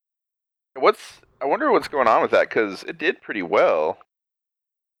 I wonder what's going on with that because it did pretty well.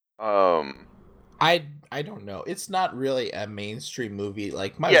 I don't know. It's not really a mainstream movie.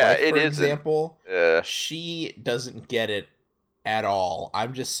 Like my Yeah, wife, it for isn't. example, Uh, she doesn't get it at all.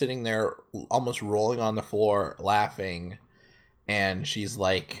 I'm just sitting there almost rolling on the floor laughing, and she's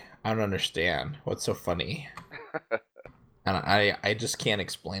like, I don't understand. What's so funny? And I just can't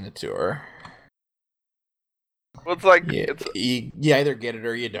explain it to her. well, it's like Yeah, you either get it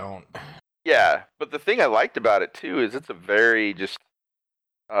or you don't. yeah, but the thing I liked about it too is it's a very just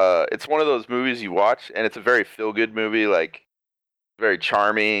it's one of those movies you watch and it's a very feel good movie, like very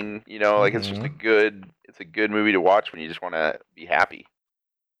charming. You know, like it's just it's a good movie to watch when you just want to be happy.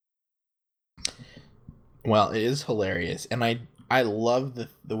 Well, it is hilarious, and I love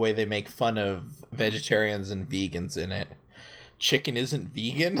the way they make fun of vegetarians and vegans in it. Chicken isn't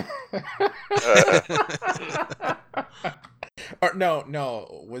vegan. Or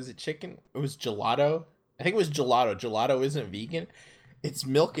no, was it chicken? It was gelato. I think it was gelato. Gelato isn't vegan. It's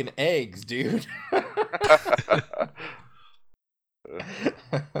milk and eggs, dude.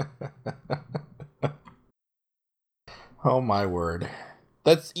 Oh my word.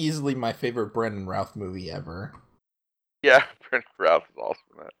 That's easily my favorite Brendan Routh movie ever. Yeah, Brendan Routh is awesome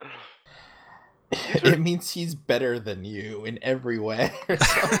in that. It means he's better than you in every way, or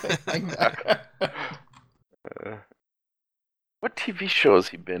something like that. What TV show has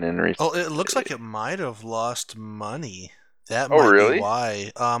he been in recently? Oh, it looks like it might have lost money. That Oh, might really? be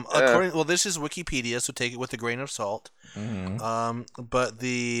why. Well, this is Wikipedia, so take it with a grain of salt. But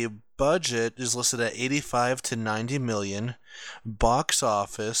the budget is listed at 85 to 90 million. Box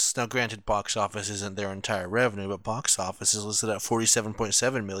office, now granted, box office isn't their entire revenue, but box office is listed at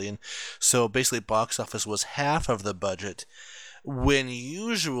 47.7 million. So basically, box office was half of the budget. When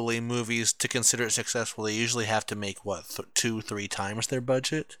usually movies, to consider it successful, they usually have to make, 2-3 times their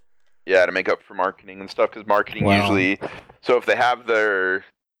budget? Yeah, to make up for marketing and stuff, because marketing usually... So if they have their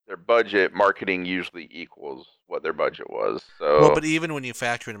budget, marketing usually equals what their budget was. So Well, but even when you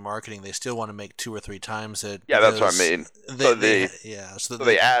factor in marketing, they still want to make 2 or 3 times it. Yeah, that's what I mean. So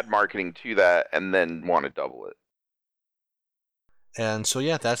they add marketing to that and then want to double it. And so,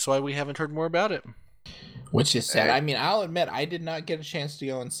 yeah, that's why we haven't heard more about it. Which is sad. I mean, I'll admit, I did not get a chance to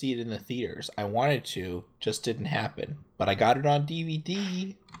go and see it in the theaters. I wanted to, just didn't happen. But I got it on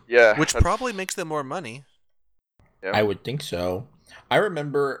DVD. Yeah. Which probably makes them more money. Yeah. I would think so. I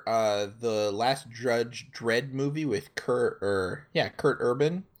remember the last Judge Dredd movie with Kurt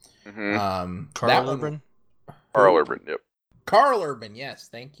Urban. Mm-hmm. Karl Urban? Karl Urban, yep. Karl Urban, yes,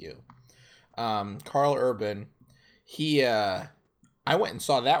 thank you. Karl Urban, he... I went and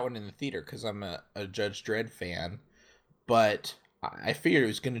saw that one in the theater because I'm a Judge Dredd fan, but I figured it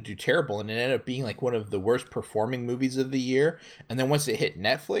was going to do terrible, and it ended up being like one of the worst performing movies of the year. And then once it hit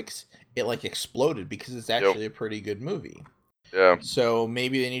Netflix, it like exploded because it's actually a pretty good movie. Yeah. So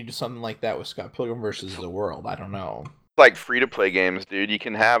maybe they need to do something like that with Scott Pilgrim versus the World. I don't know. It's like free-to-play games, dude. You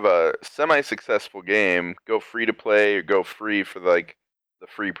can have a semi-successful game, go free-to-play or go free for like the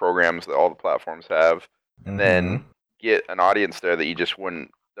free programs that all the platforms have, and then get an audience there that you just wouldn't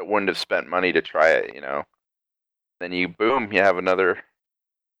have spent money to try it, you know. Then you have another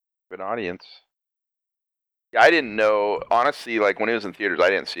good audience. Yeah, I didn't know, honestly, like when it was in theaters, I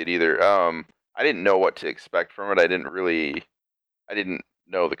didn't see it either. I didn't know what to expect from it. I didn't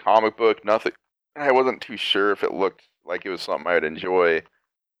know the comic book, nothing. I wasn't too sure if it looked like it was something I would enjoy.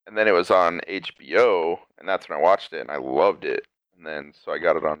 And then it was on HBO, and that's when I watched it, and I loved it. And then so I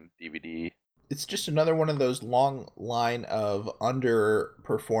got it on DVD. It's just another one of those long line of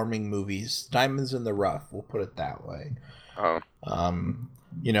underperforming movies. Diamonds in the rough, we'll put it that way.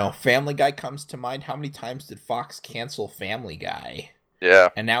 You know, Family Guy comes to mind. How many times did Fox cancel Family Guy? Yeah.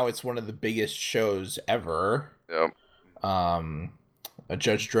 And now it's one of the biggest shows ever. Yep.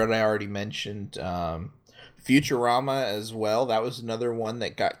 Judge Dredd I already mentioned. Futurama as well. That was another one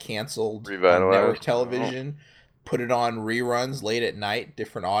that got canceled on network television. Put it on reruns late at night,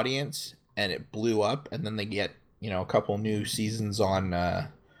 different audience, and it blew up. And then they get, a couple new seasons on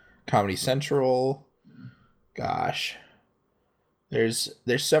Comedy Central. Gosh, there's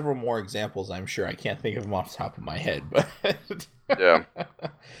several more examples. I'm sure I can't think of them off the top of my head, but yeah,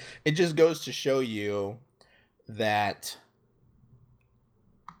 it just goes to show you that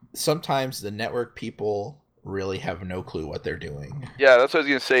sometimes the network people really have no clue what they're doing. Yeah, that's what I was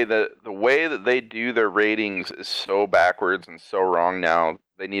going to say. The way that they do their ratings is so backwards and so wrong now.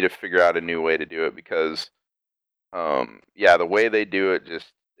 They need to figure out a new way to do it because, the way they do it,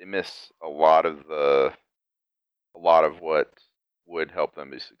 they miss a lot of what would help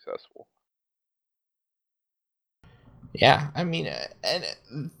them be successful. Yeah, I mean,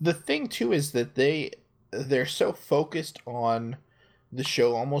 and the thing too is that they're so focused on the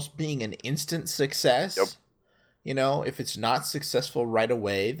show almost being an instant success. Yep. If it's not successful right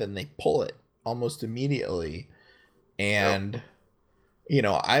away, then they pull it almost immediately. And,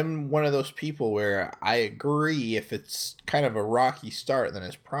 I'm one of those people where I agree if it's kind of a rocky start, then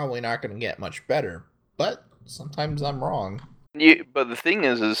it's probably not going to get much better. But sometimes I'm wrong. But the thing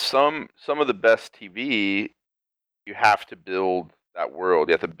is some of the best TV, you have to build that world.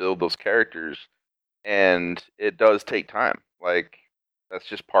 You have to build those characters. And it does take time. Like, that's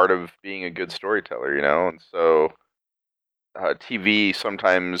just part of being a good storyteller, And so TV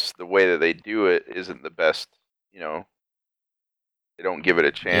sometimes the way that they do it isn't the best. They don't give it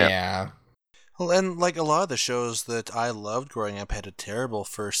a chance. Yeah. Well, and like a lot of the shows that I loved growing up had a terrible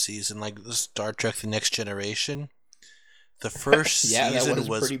first season, like the Star Trek: The Next Generation. The first Yeah, that season was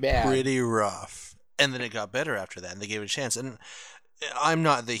was pretty bad. pretty rough, and then it got better after that, and they gave it a chance. And I'm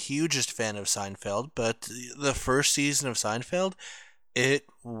not the hugest fan of Seinfeld, but the first season of Seinfeld, it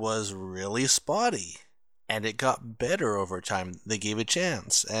was really spotty. And it got better over time. They gave it a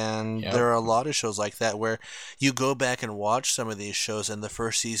chance. And Yep. there are a lot of shows like that where you go back and watch some of these shows, and the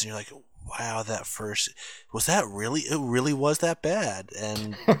first season you're like, wow, it really was that bad.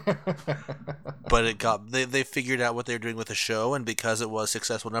 And but they figured out what they were doing with the show, and because it was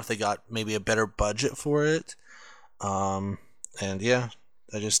successful enough, they got maybe a better budget for it. And yeah,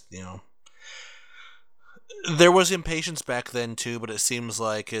 I just, there was impatience back then too, but it seems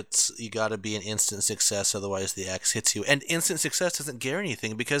like you got to be an instant success, otherwise the axe hits you. And instant success doesn't guarantee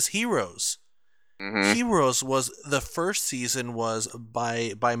anything, because Heroes, Mm-hmm. Heroes was the first season was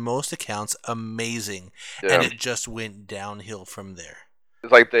by most accounts amazing, Yeah. and it just went downhill from there.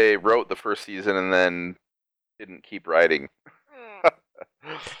 It's like they wrote the first season and then didn't keep writing.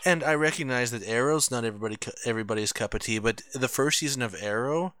 And I recognize that Arrow's not everybody's cup of tea, but the first season of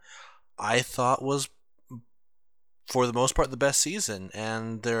Arrow, I thought was, for the most part, the best season.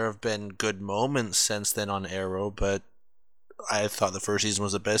 And there have been good moments since then on Arrow, but I thought the first season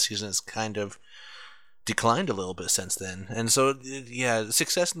was the best season. It's kind of declined a little bit since then. And so, yeah,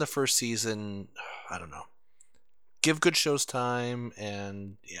 success in the first season, I don't know. Give good shows time,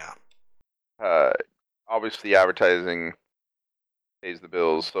 and yeah. Obviously, advertising pays the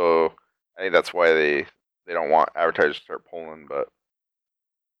bills, so I think that's why they don't want advertisers to start pulling. But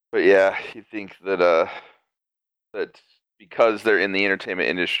yeah, you think that that because they're in the entertainment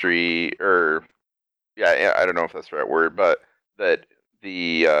industry, or yeah, I don't know if that's the right word, but that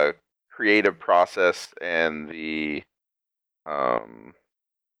the creative process and the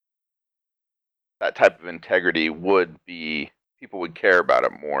that type of integrity people would care about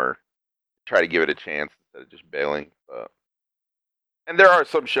it more, try to give it a chance instead of just bailing. And there are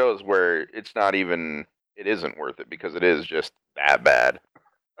some shows where it isn't worth it because it is just that bad.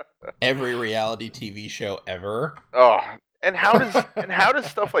 Every reality TV show ever. Oh, and how does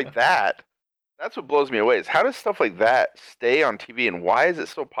stuff like that? That's what blows me away. Is how does stuff like that stay on TV, and why is it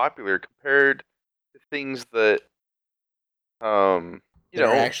so popular compared to things that that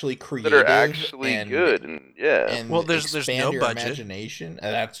are actually creative, that are actually and good, and yeah. And well, there's expand no your budget. Imagination.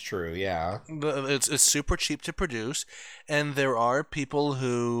 That's true. Yeah, it's super cheap to produce, and there are people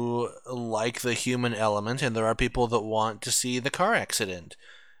who like the human element, and there are people that want to see the car accident.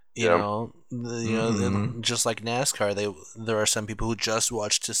 Just like NASCAR, there are some people who just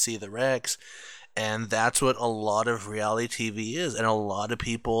watch to see the wrecks, and that's what a lot of reality TV is, and a lot of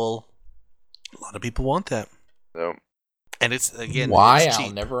people want that. So, and it's, again, why it's cheap.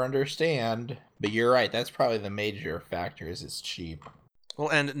 I'll never understand. But you're right. That's probably the major factor. Is it's cheap. Well,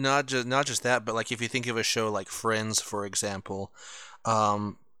 and not just that, but like if you think of a show like Friends, for example,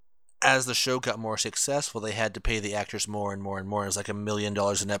 as the show got more successful, they had to pay the actors more and more and more. It was like $1 million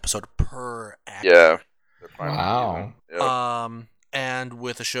an episode per actor. Yeah. Wow. Yep. And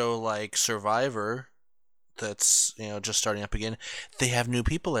with a show like Survivor, that's just starting up again, they have new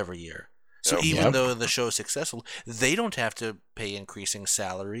people every year. So even though the show is successful, they don't have to pay increasing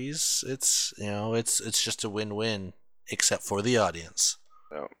salaries. It's it's just a win-win, except for the audience.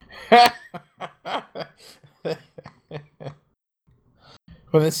 No.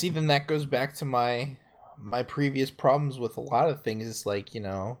 Well, then that goes back to my previous problems with a lot of things. It's like,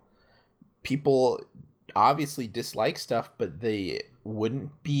 people obviously dislike stuff, but they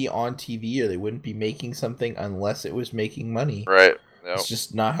wouldn't be on TV or they wouldn't be making something unless it was making money. Right. Yep. It's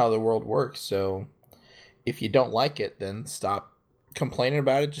just not how the world works. So if you don't like it, then stop complaining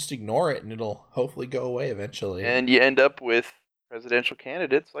about it. Just ignore it, and it'll hopefully go away eventually. And you end up with presidential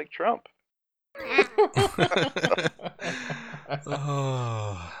candidates like Trump.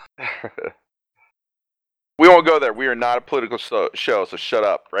 Oh. We won't go there. We are not a political show, so shut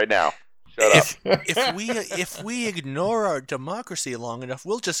up right now. Shut up. If we ignore our democracy long enough,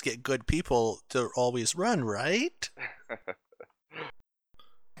 we'll just get good people to always run, right?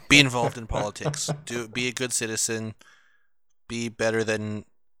 Be involved in politics. Be a good citizen. Be better than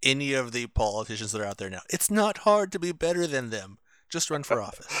any of the politicians that are out there now. It's not hard to be better than them. Just run for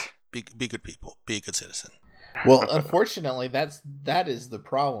office. Be good people. Be a good citizen. Well, unfortunately, that is the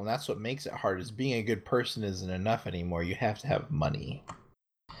problem. That's what makes it hard. Is being a good person isn't enough anymore. You have to have money.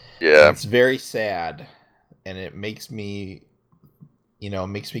 Yeah, and it's very sad, and it makes me,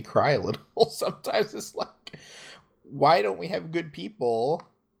 cry a little. Sometimes it's like, why don't we have good people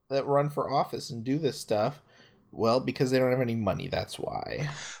that run for office and do this stuff? Well, because they don't have any money, that's why.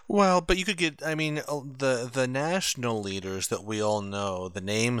 Well, but you could get, I mean, the national leaders that we all know the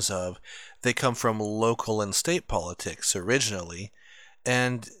names of, they come from local and state politics originally.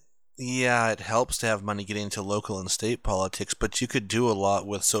 And yeah, it helps to have money getting into local and state politics, but you could do a lot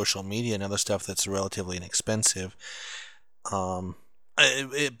with social media and other stuff that's relatively inexpensive. Um,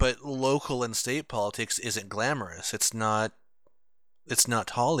 but local and state politics isn't glamorous. It's not. It's not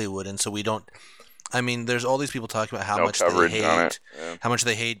Hollywood, and so we don't. I mean, there's all these people talking about No coverage on it. Yeah. how much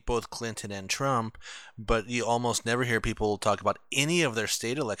they hate both Clinton and Trump, but you almost never hear people talk about any of their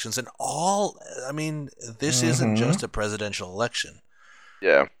state elections. And all, I mean, this isn't just a presidential election.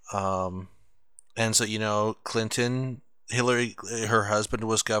 Yeah. And so Clinton, Hillary, her husband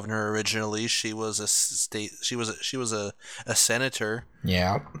was governor originally. She was a state. She was a senator.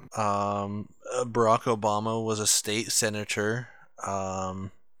 Yeah. Barack Obama was a state senator.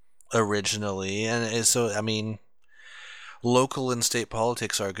 Originally, and so I mean, local and state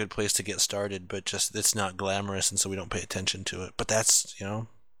politics are a good place to get started, but just it's not glamorous, and so we don't pay attention to it. But that's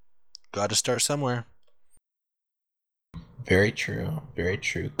got to start somewhere. Very true. Very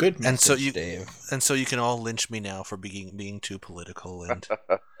true. Good message, Dave. And so you can all lynch me now for being too political, and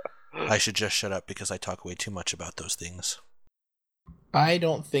I should just shut up because I talk way too much about those things. I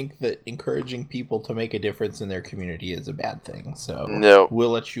don't think that encouraging people to make a difference in their community is a bad thing. So No.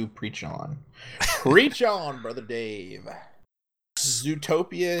 we'll let you preach on. Preach on, Brother Dave.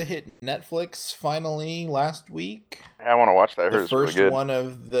 Zootopia hit Netflix finally last week. I want to watch that. I heard The it's really first good. one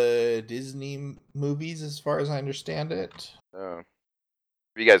of the Disney movies, as far as I understand it. Have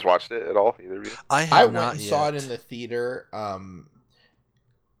you guys watched it at all? Either of you? I I have went not and yet. saw it in the theater.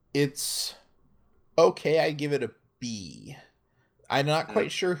 It's okay. I give it a B. I'm not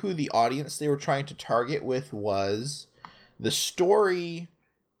quite sure who the audience they were trying to target with was. The story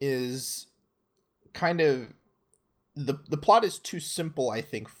is kind of the plot is too simple, I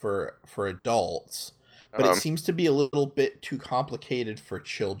think, for adults, but it seems to be a little bit too complicated for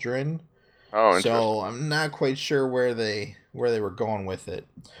children. Oh, interesting. So I'm not quite sure where they were going with it.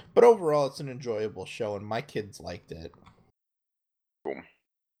 But overall, it's an enjoyable show, and my kids liked it. Cool.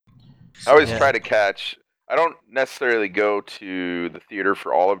 I always Yeah. try to catch. I don't necessarily go to the theater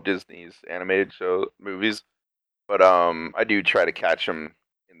for all of Disney's animated movies, but I do try to catch them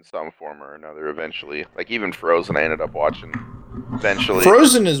in some form or another eventually. Like even Frozen, I ended up watching eventually.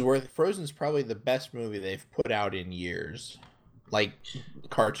 Frozen's probably the best movie they've put out in years, like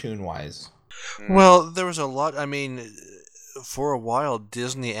cartoon wise. Well, there was a lot. I mean, for a while,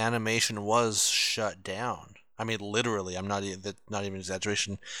 Disney animation was shut down. I mean, literally. I'm not even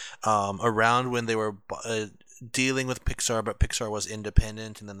exaggeration. Around when they were dealing with Pixar, but Pixar was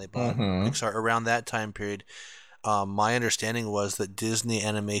independent, and then they bought Pixar. Around that time period, my understanding was that Disney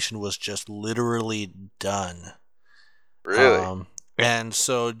animation was just literally done. Really? And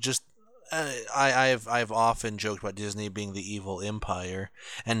so just I've often joked about Disney being the evil empire,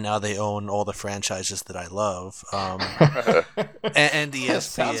 and now they own all the franchises that I love. And ESPN.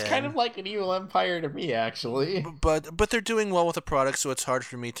 Sounds kind of like an evil empire to me, actually. But they're doing well with the product, so it's hard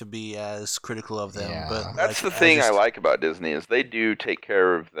for me to be as critical of them. Yeah. But That's the thing I like about Disney is they do take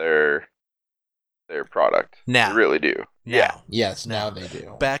care of their product. Now. They really do. Yeah. Yes, now they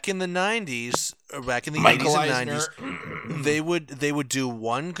do. Back in the 90s, or back in the Michael 80s and Eisner. 90s, they would do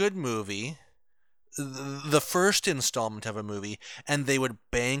one good movie, the first installment of a movie, and they would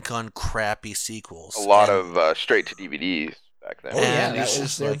bank on crappy sequels. A lot of straight to DVDs back then. Oh yeah, And that it's was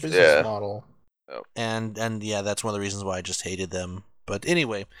just their like- business Yeah. model. And yeah, that's one of the reasons why I just hated them. But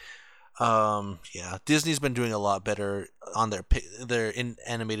anyway, yeah, Disney's been doing a lot better on their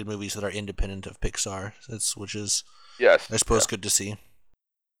animated movies that are independent of Pixar. Which is, Yes. I suppose, good to see.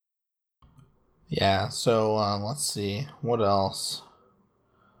 Yeah, so let's see. What else?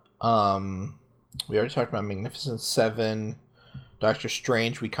 We already talked about Magnificent Seven. Doctor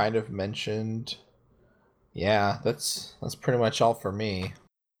Strange we kind of mentioned. Yeah, that's pretty much all for me.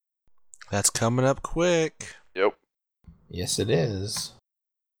 That's coming up quick. Yep. Yes, it is.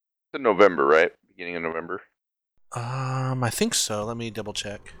 It's in November, right? Beginning of November. I think so. Let me double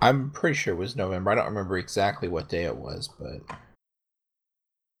check. I'm pretty sure it was November. I don't remember exactly what day it was, but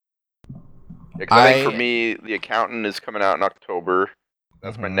Yeah, 'cause I think for me, The Accountant is coming out in October.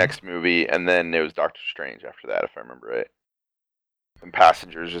 That's my Mhm. next movie, and then it was Doctor Strange after that, if I remember right. And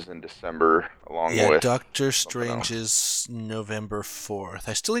Passengers is in December, along Yeah, with Doctor something Strange else. is November 4th.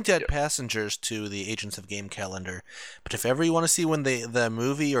 I still need to add Yep. Passengers to the Agents of Game calendar. But if ever you want to see when the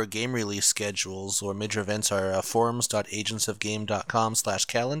movie or game release schedules or major events are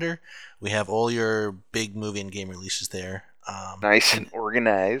forums.agentsofgame.com/calendar. We have all your big movie and game releases there. Nice and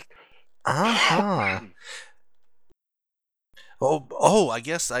organized. Uh-huh. I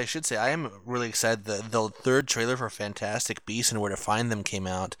guess I should say I am really excited that the third trailer for Fantastic Beasts and Where to Find Them came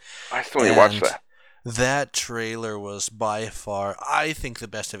out. I still need to watch And that. that trailer was by far, I think, the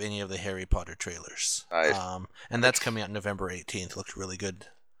best of any of the Harry Potter trailers. Nice. And that's coming out November 18th. Looked really good.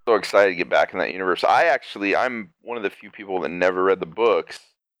 So excited to get back in that universe. I'm one of the few people that never read the books,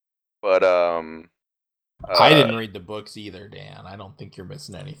 but I didn't read the books either, Dan. I don't think you're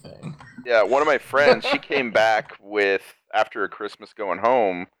missing anything. yeah, one of my friends, she came back with after a Christmas going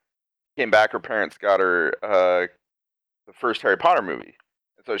home. Came back, her parents got her the first Harry Potter movie,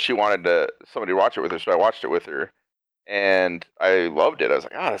 and so she wanted somebody to watch it with her. So I watched it with her, and I loved it. I was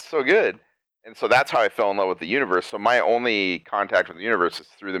like, that's so good. And so that's how I fell in love with the universe. So my only contact with the universe is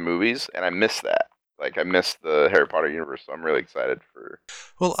through the movies, and I miss that. Like I miss the Harry Potter universe. So I'm really excited for.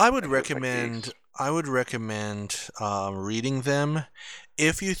 Well, I would Fantastic recommend Beasts. reading them.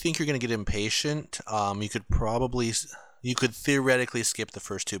 If you think you're going to get impatient, you could theoretically skip the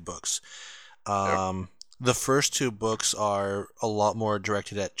first two books. The first two books are a lot more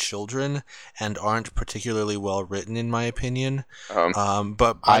directed at children and aren't particularly well written, in my opinion.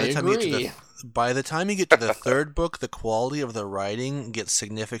 But by the time you get to the third book, the quality of the writing gets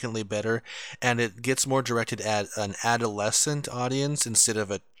significantly better, and it gets more directed at an adolescent audience instead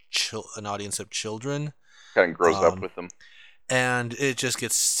of an audience of children. Kind of grows up with them. And it just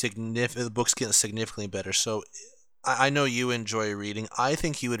gets the books get significantly better. So I know you enjoy reading. I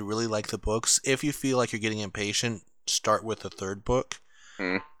think you would really like the books. If you feel like you're getting impatient, start with the third book.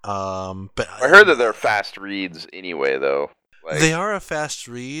 But I heard that they're fast reads anyway, though. They are a fast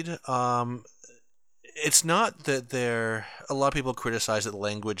read. It's not that they're. A lot of people criticize that the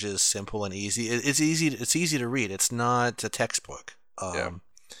language is simple and easy. It's easy. It's easy to read. It's not a textbook.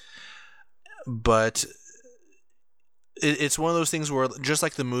 But it's one of those things where, just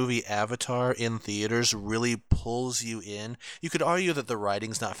like the movie Avatar in theaters really pulls you in. You could argue that the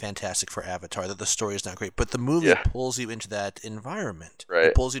writing's not fantastic for Avatar, that the story is not great, but the movie pulls you into that environment. Right.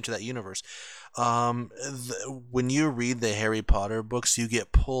 It pulls you into that universe. When you read the Harry Potter books, you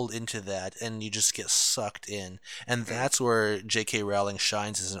get pulled into that, and you just get sucked in. And that's where J.K. Rowling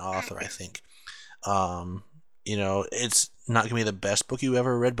shines as an author, I think. It's not going to be the best book you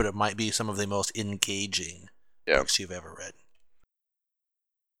ever read, but it might be some of the most engaging books you've ever read.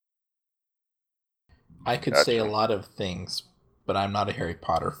 I could say a lot of things, but I'm not a Harry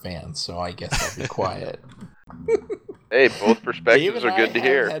Potter fan, so I guess I'll be quiet. Hey, both perspectives are good to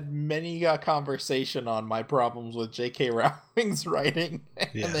hear. I've had many conversation on my problems with J.K. Rowling's writing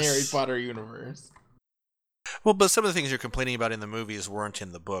in the Harry Potter universe. Well, but some of the things you're complaining about in the movies weren't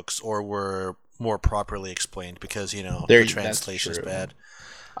in the books, or were more properly explained because, the translation's bad.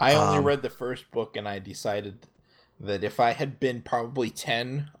 I only read the first book, and I decided that if I had been probably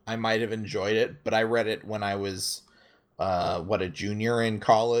 10, I might have enjoyed it, but I read it when I was a junior in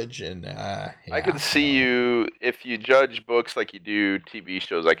college, and I could see you, if you judge books like you do TV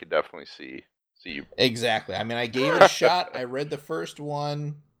shows, I could definitely see you. Exactly. I mean, I gave it a shot. I read the first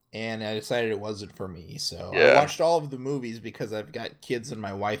one, and I decided it wasn't for me. So I watched all of the movies because I've got kids and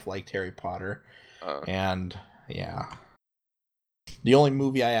my wife liked Harry Potter. And the only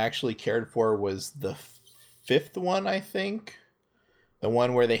movie I actually cared for was the fifth one, I think. The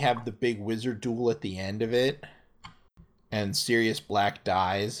one where they have the big wizard duel at the end of it. And Sirius Black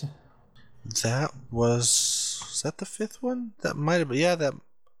dies. Was that the fifth one? That might have been. Yeah, that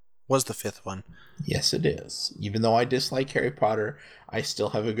was the fifth one. Yes, it is. Even though I dislike Harry Potter, I still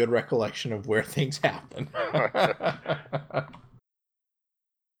have a good recollection of where things happen.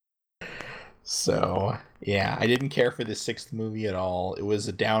 So, yeah, I didn't care for the sixth movie at all. It was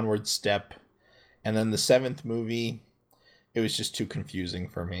a downward step. And then the seventh movie, it was just too confusing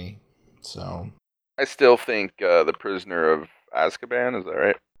for me. So I still think The Prisoner of Azkaban, is that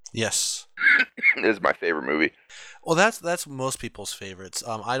right? Yes. Is my favorite movie. Well, that's most people's favorites.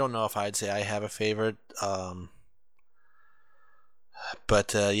 I don't know if I'd say I have a favorite. But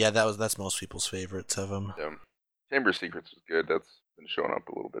that's most people's favorites of them. Yeah. Chamber of Secrets is good. That's been showing up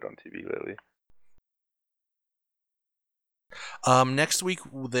a little bit on TV lately. Next week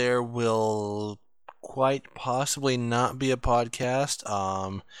there will quite possibly not be a podcast.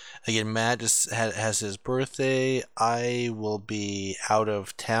 Again, Matt just has his birthday. I will be out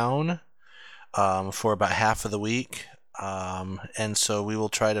of town for about half of the week. And so we will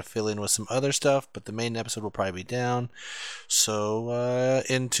try to fill in with some other stuff, but the main episode will probably be down. So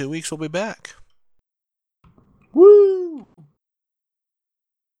in 2 weeks, we'll be back. Woo!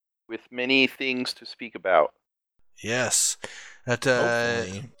 With many things to speak about. Yes.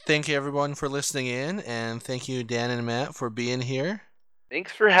 Hopefully. Thank you, everyone, for listening in, and thank you, Dan and Matt, for being here.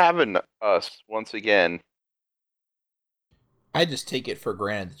 Thanks for having us once again. I just take it for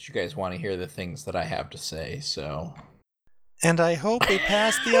granted that you guys want to hear the things that I have to say, so. And I hope they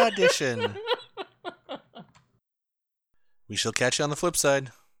pass the audition. We shall catch you on the flip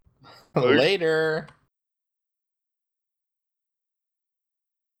side. Later.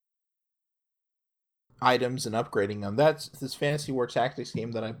 Items and upgrading them. That's this Fantasy War Tactics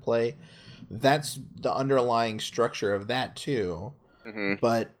game that I play. That's the underlying structure of that too. Mm-hmm.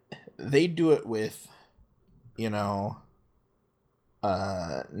 But they do it with, not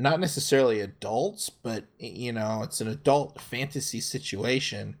necessarily adults, but it's an adult fantasy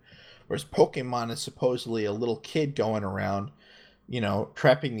situation. Whereas Pokemon is supposedly a little kid going around,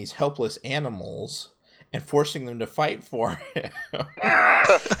 trapping these helpless animals and forcing them to fight for him.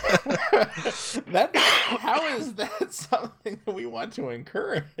 How is that something that we want to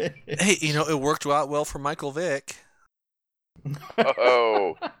encourage? Hey, it worked out well for Michael Vick.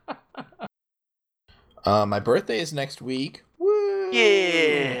 Oh. My birthday is next week. Woo!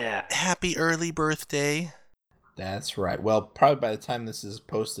 Yeah. Happy early birthday. That's right. Well, probably by the time this is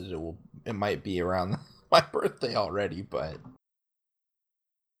posted, it might be around my birthday already, but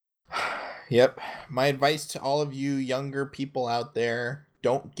yep. My advice to all of you younger people out there,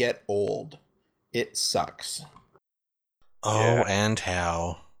 don't get old. It sucks. Oh, Yeah. and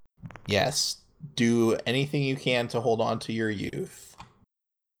how. Yes. Do anything you can to hold on to your youth.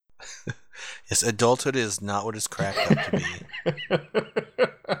 Yes, adulthood is not what it's cracked up to be.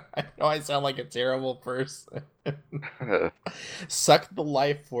 I know I sound like a terrible person. Suck the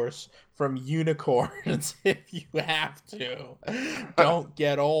life force from unicorns if you have to. Don't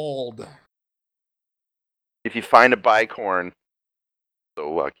get old. If you find a bicorn,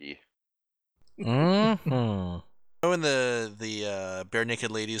 so lucky. Mm-hmm. In the Bare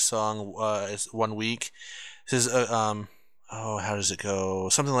Naked Ladies song is 1 week. It says how does it go?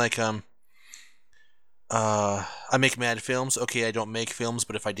 Something like I make mad films. Okay, I don't make films,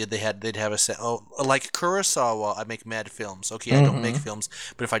 but if I did, they'd have like Kurosawa. I make mad films. Okay, I don't make films,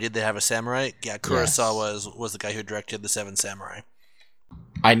 but if I did, they have a samurai. Yeah, Kurosawa was the guy who directed The Seven Samurai.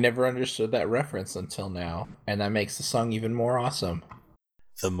 I never understood that reference until now, and that makes the song even more awesome.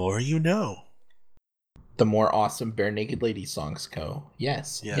 The more you know. The more awesome Bare Naked Ladies songs go.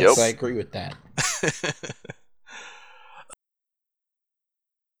 Yes, Yes. I agree with that.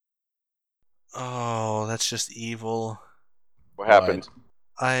 Oh, that's just evil. What happened?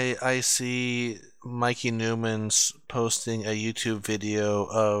 I see Mikey Newman's posting a YouTube video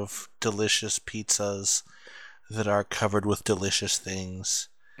of delicious pizzas that are covered with delicious things.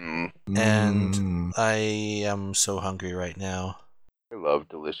 And I am so hungry right now. I love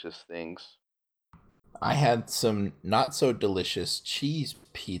delicious things. I had some not so delicious cheese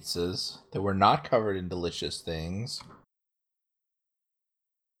pizzas that were not covered in delicious things.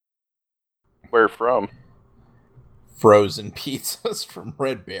 Where from? Frozen pizzas from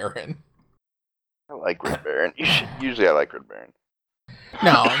Red Baron. I like Red Baron. Usually I like Red Baron.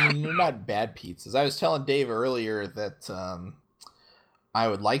 No, I mean, they're not bad pizzas. I was telling Dave earlier that I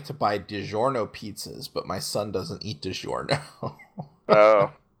would like to buy DiGiorno pizzas, but my son doesn't eat DiGiorno.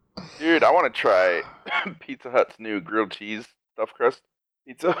 Oh. Dude, I want to try Pizza Hut's new grilled cheese stuffed crust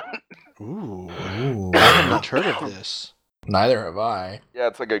pizza. Ooh. Ooh. I have not heard of this. Neither have I. Yeah,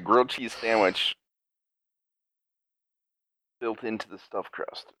 it's like a grilled cheese sandwich built into the stuffed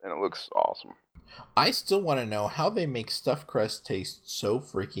crust, and it looks awesome. I still want to know how they make stuffed crust taste so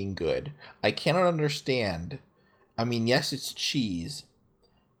freaking good. I cannot understand. I mean, yes, it's cheese,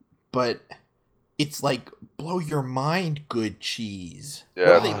 but it's like blow your mind good cheese. Yeah.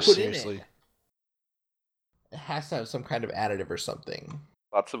 What do they put Seriously. in it? It has to have some kind of additive or something.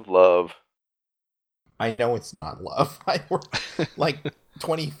 Lots of love. I know it's not love. I work like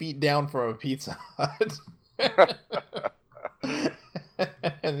 20 feet down from a Pizza Hut. And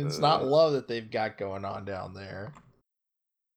it's not love that they've got going on down there.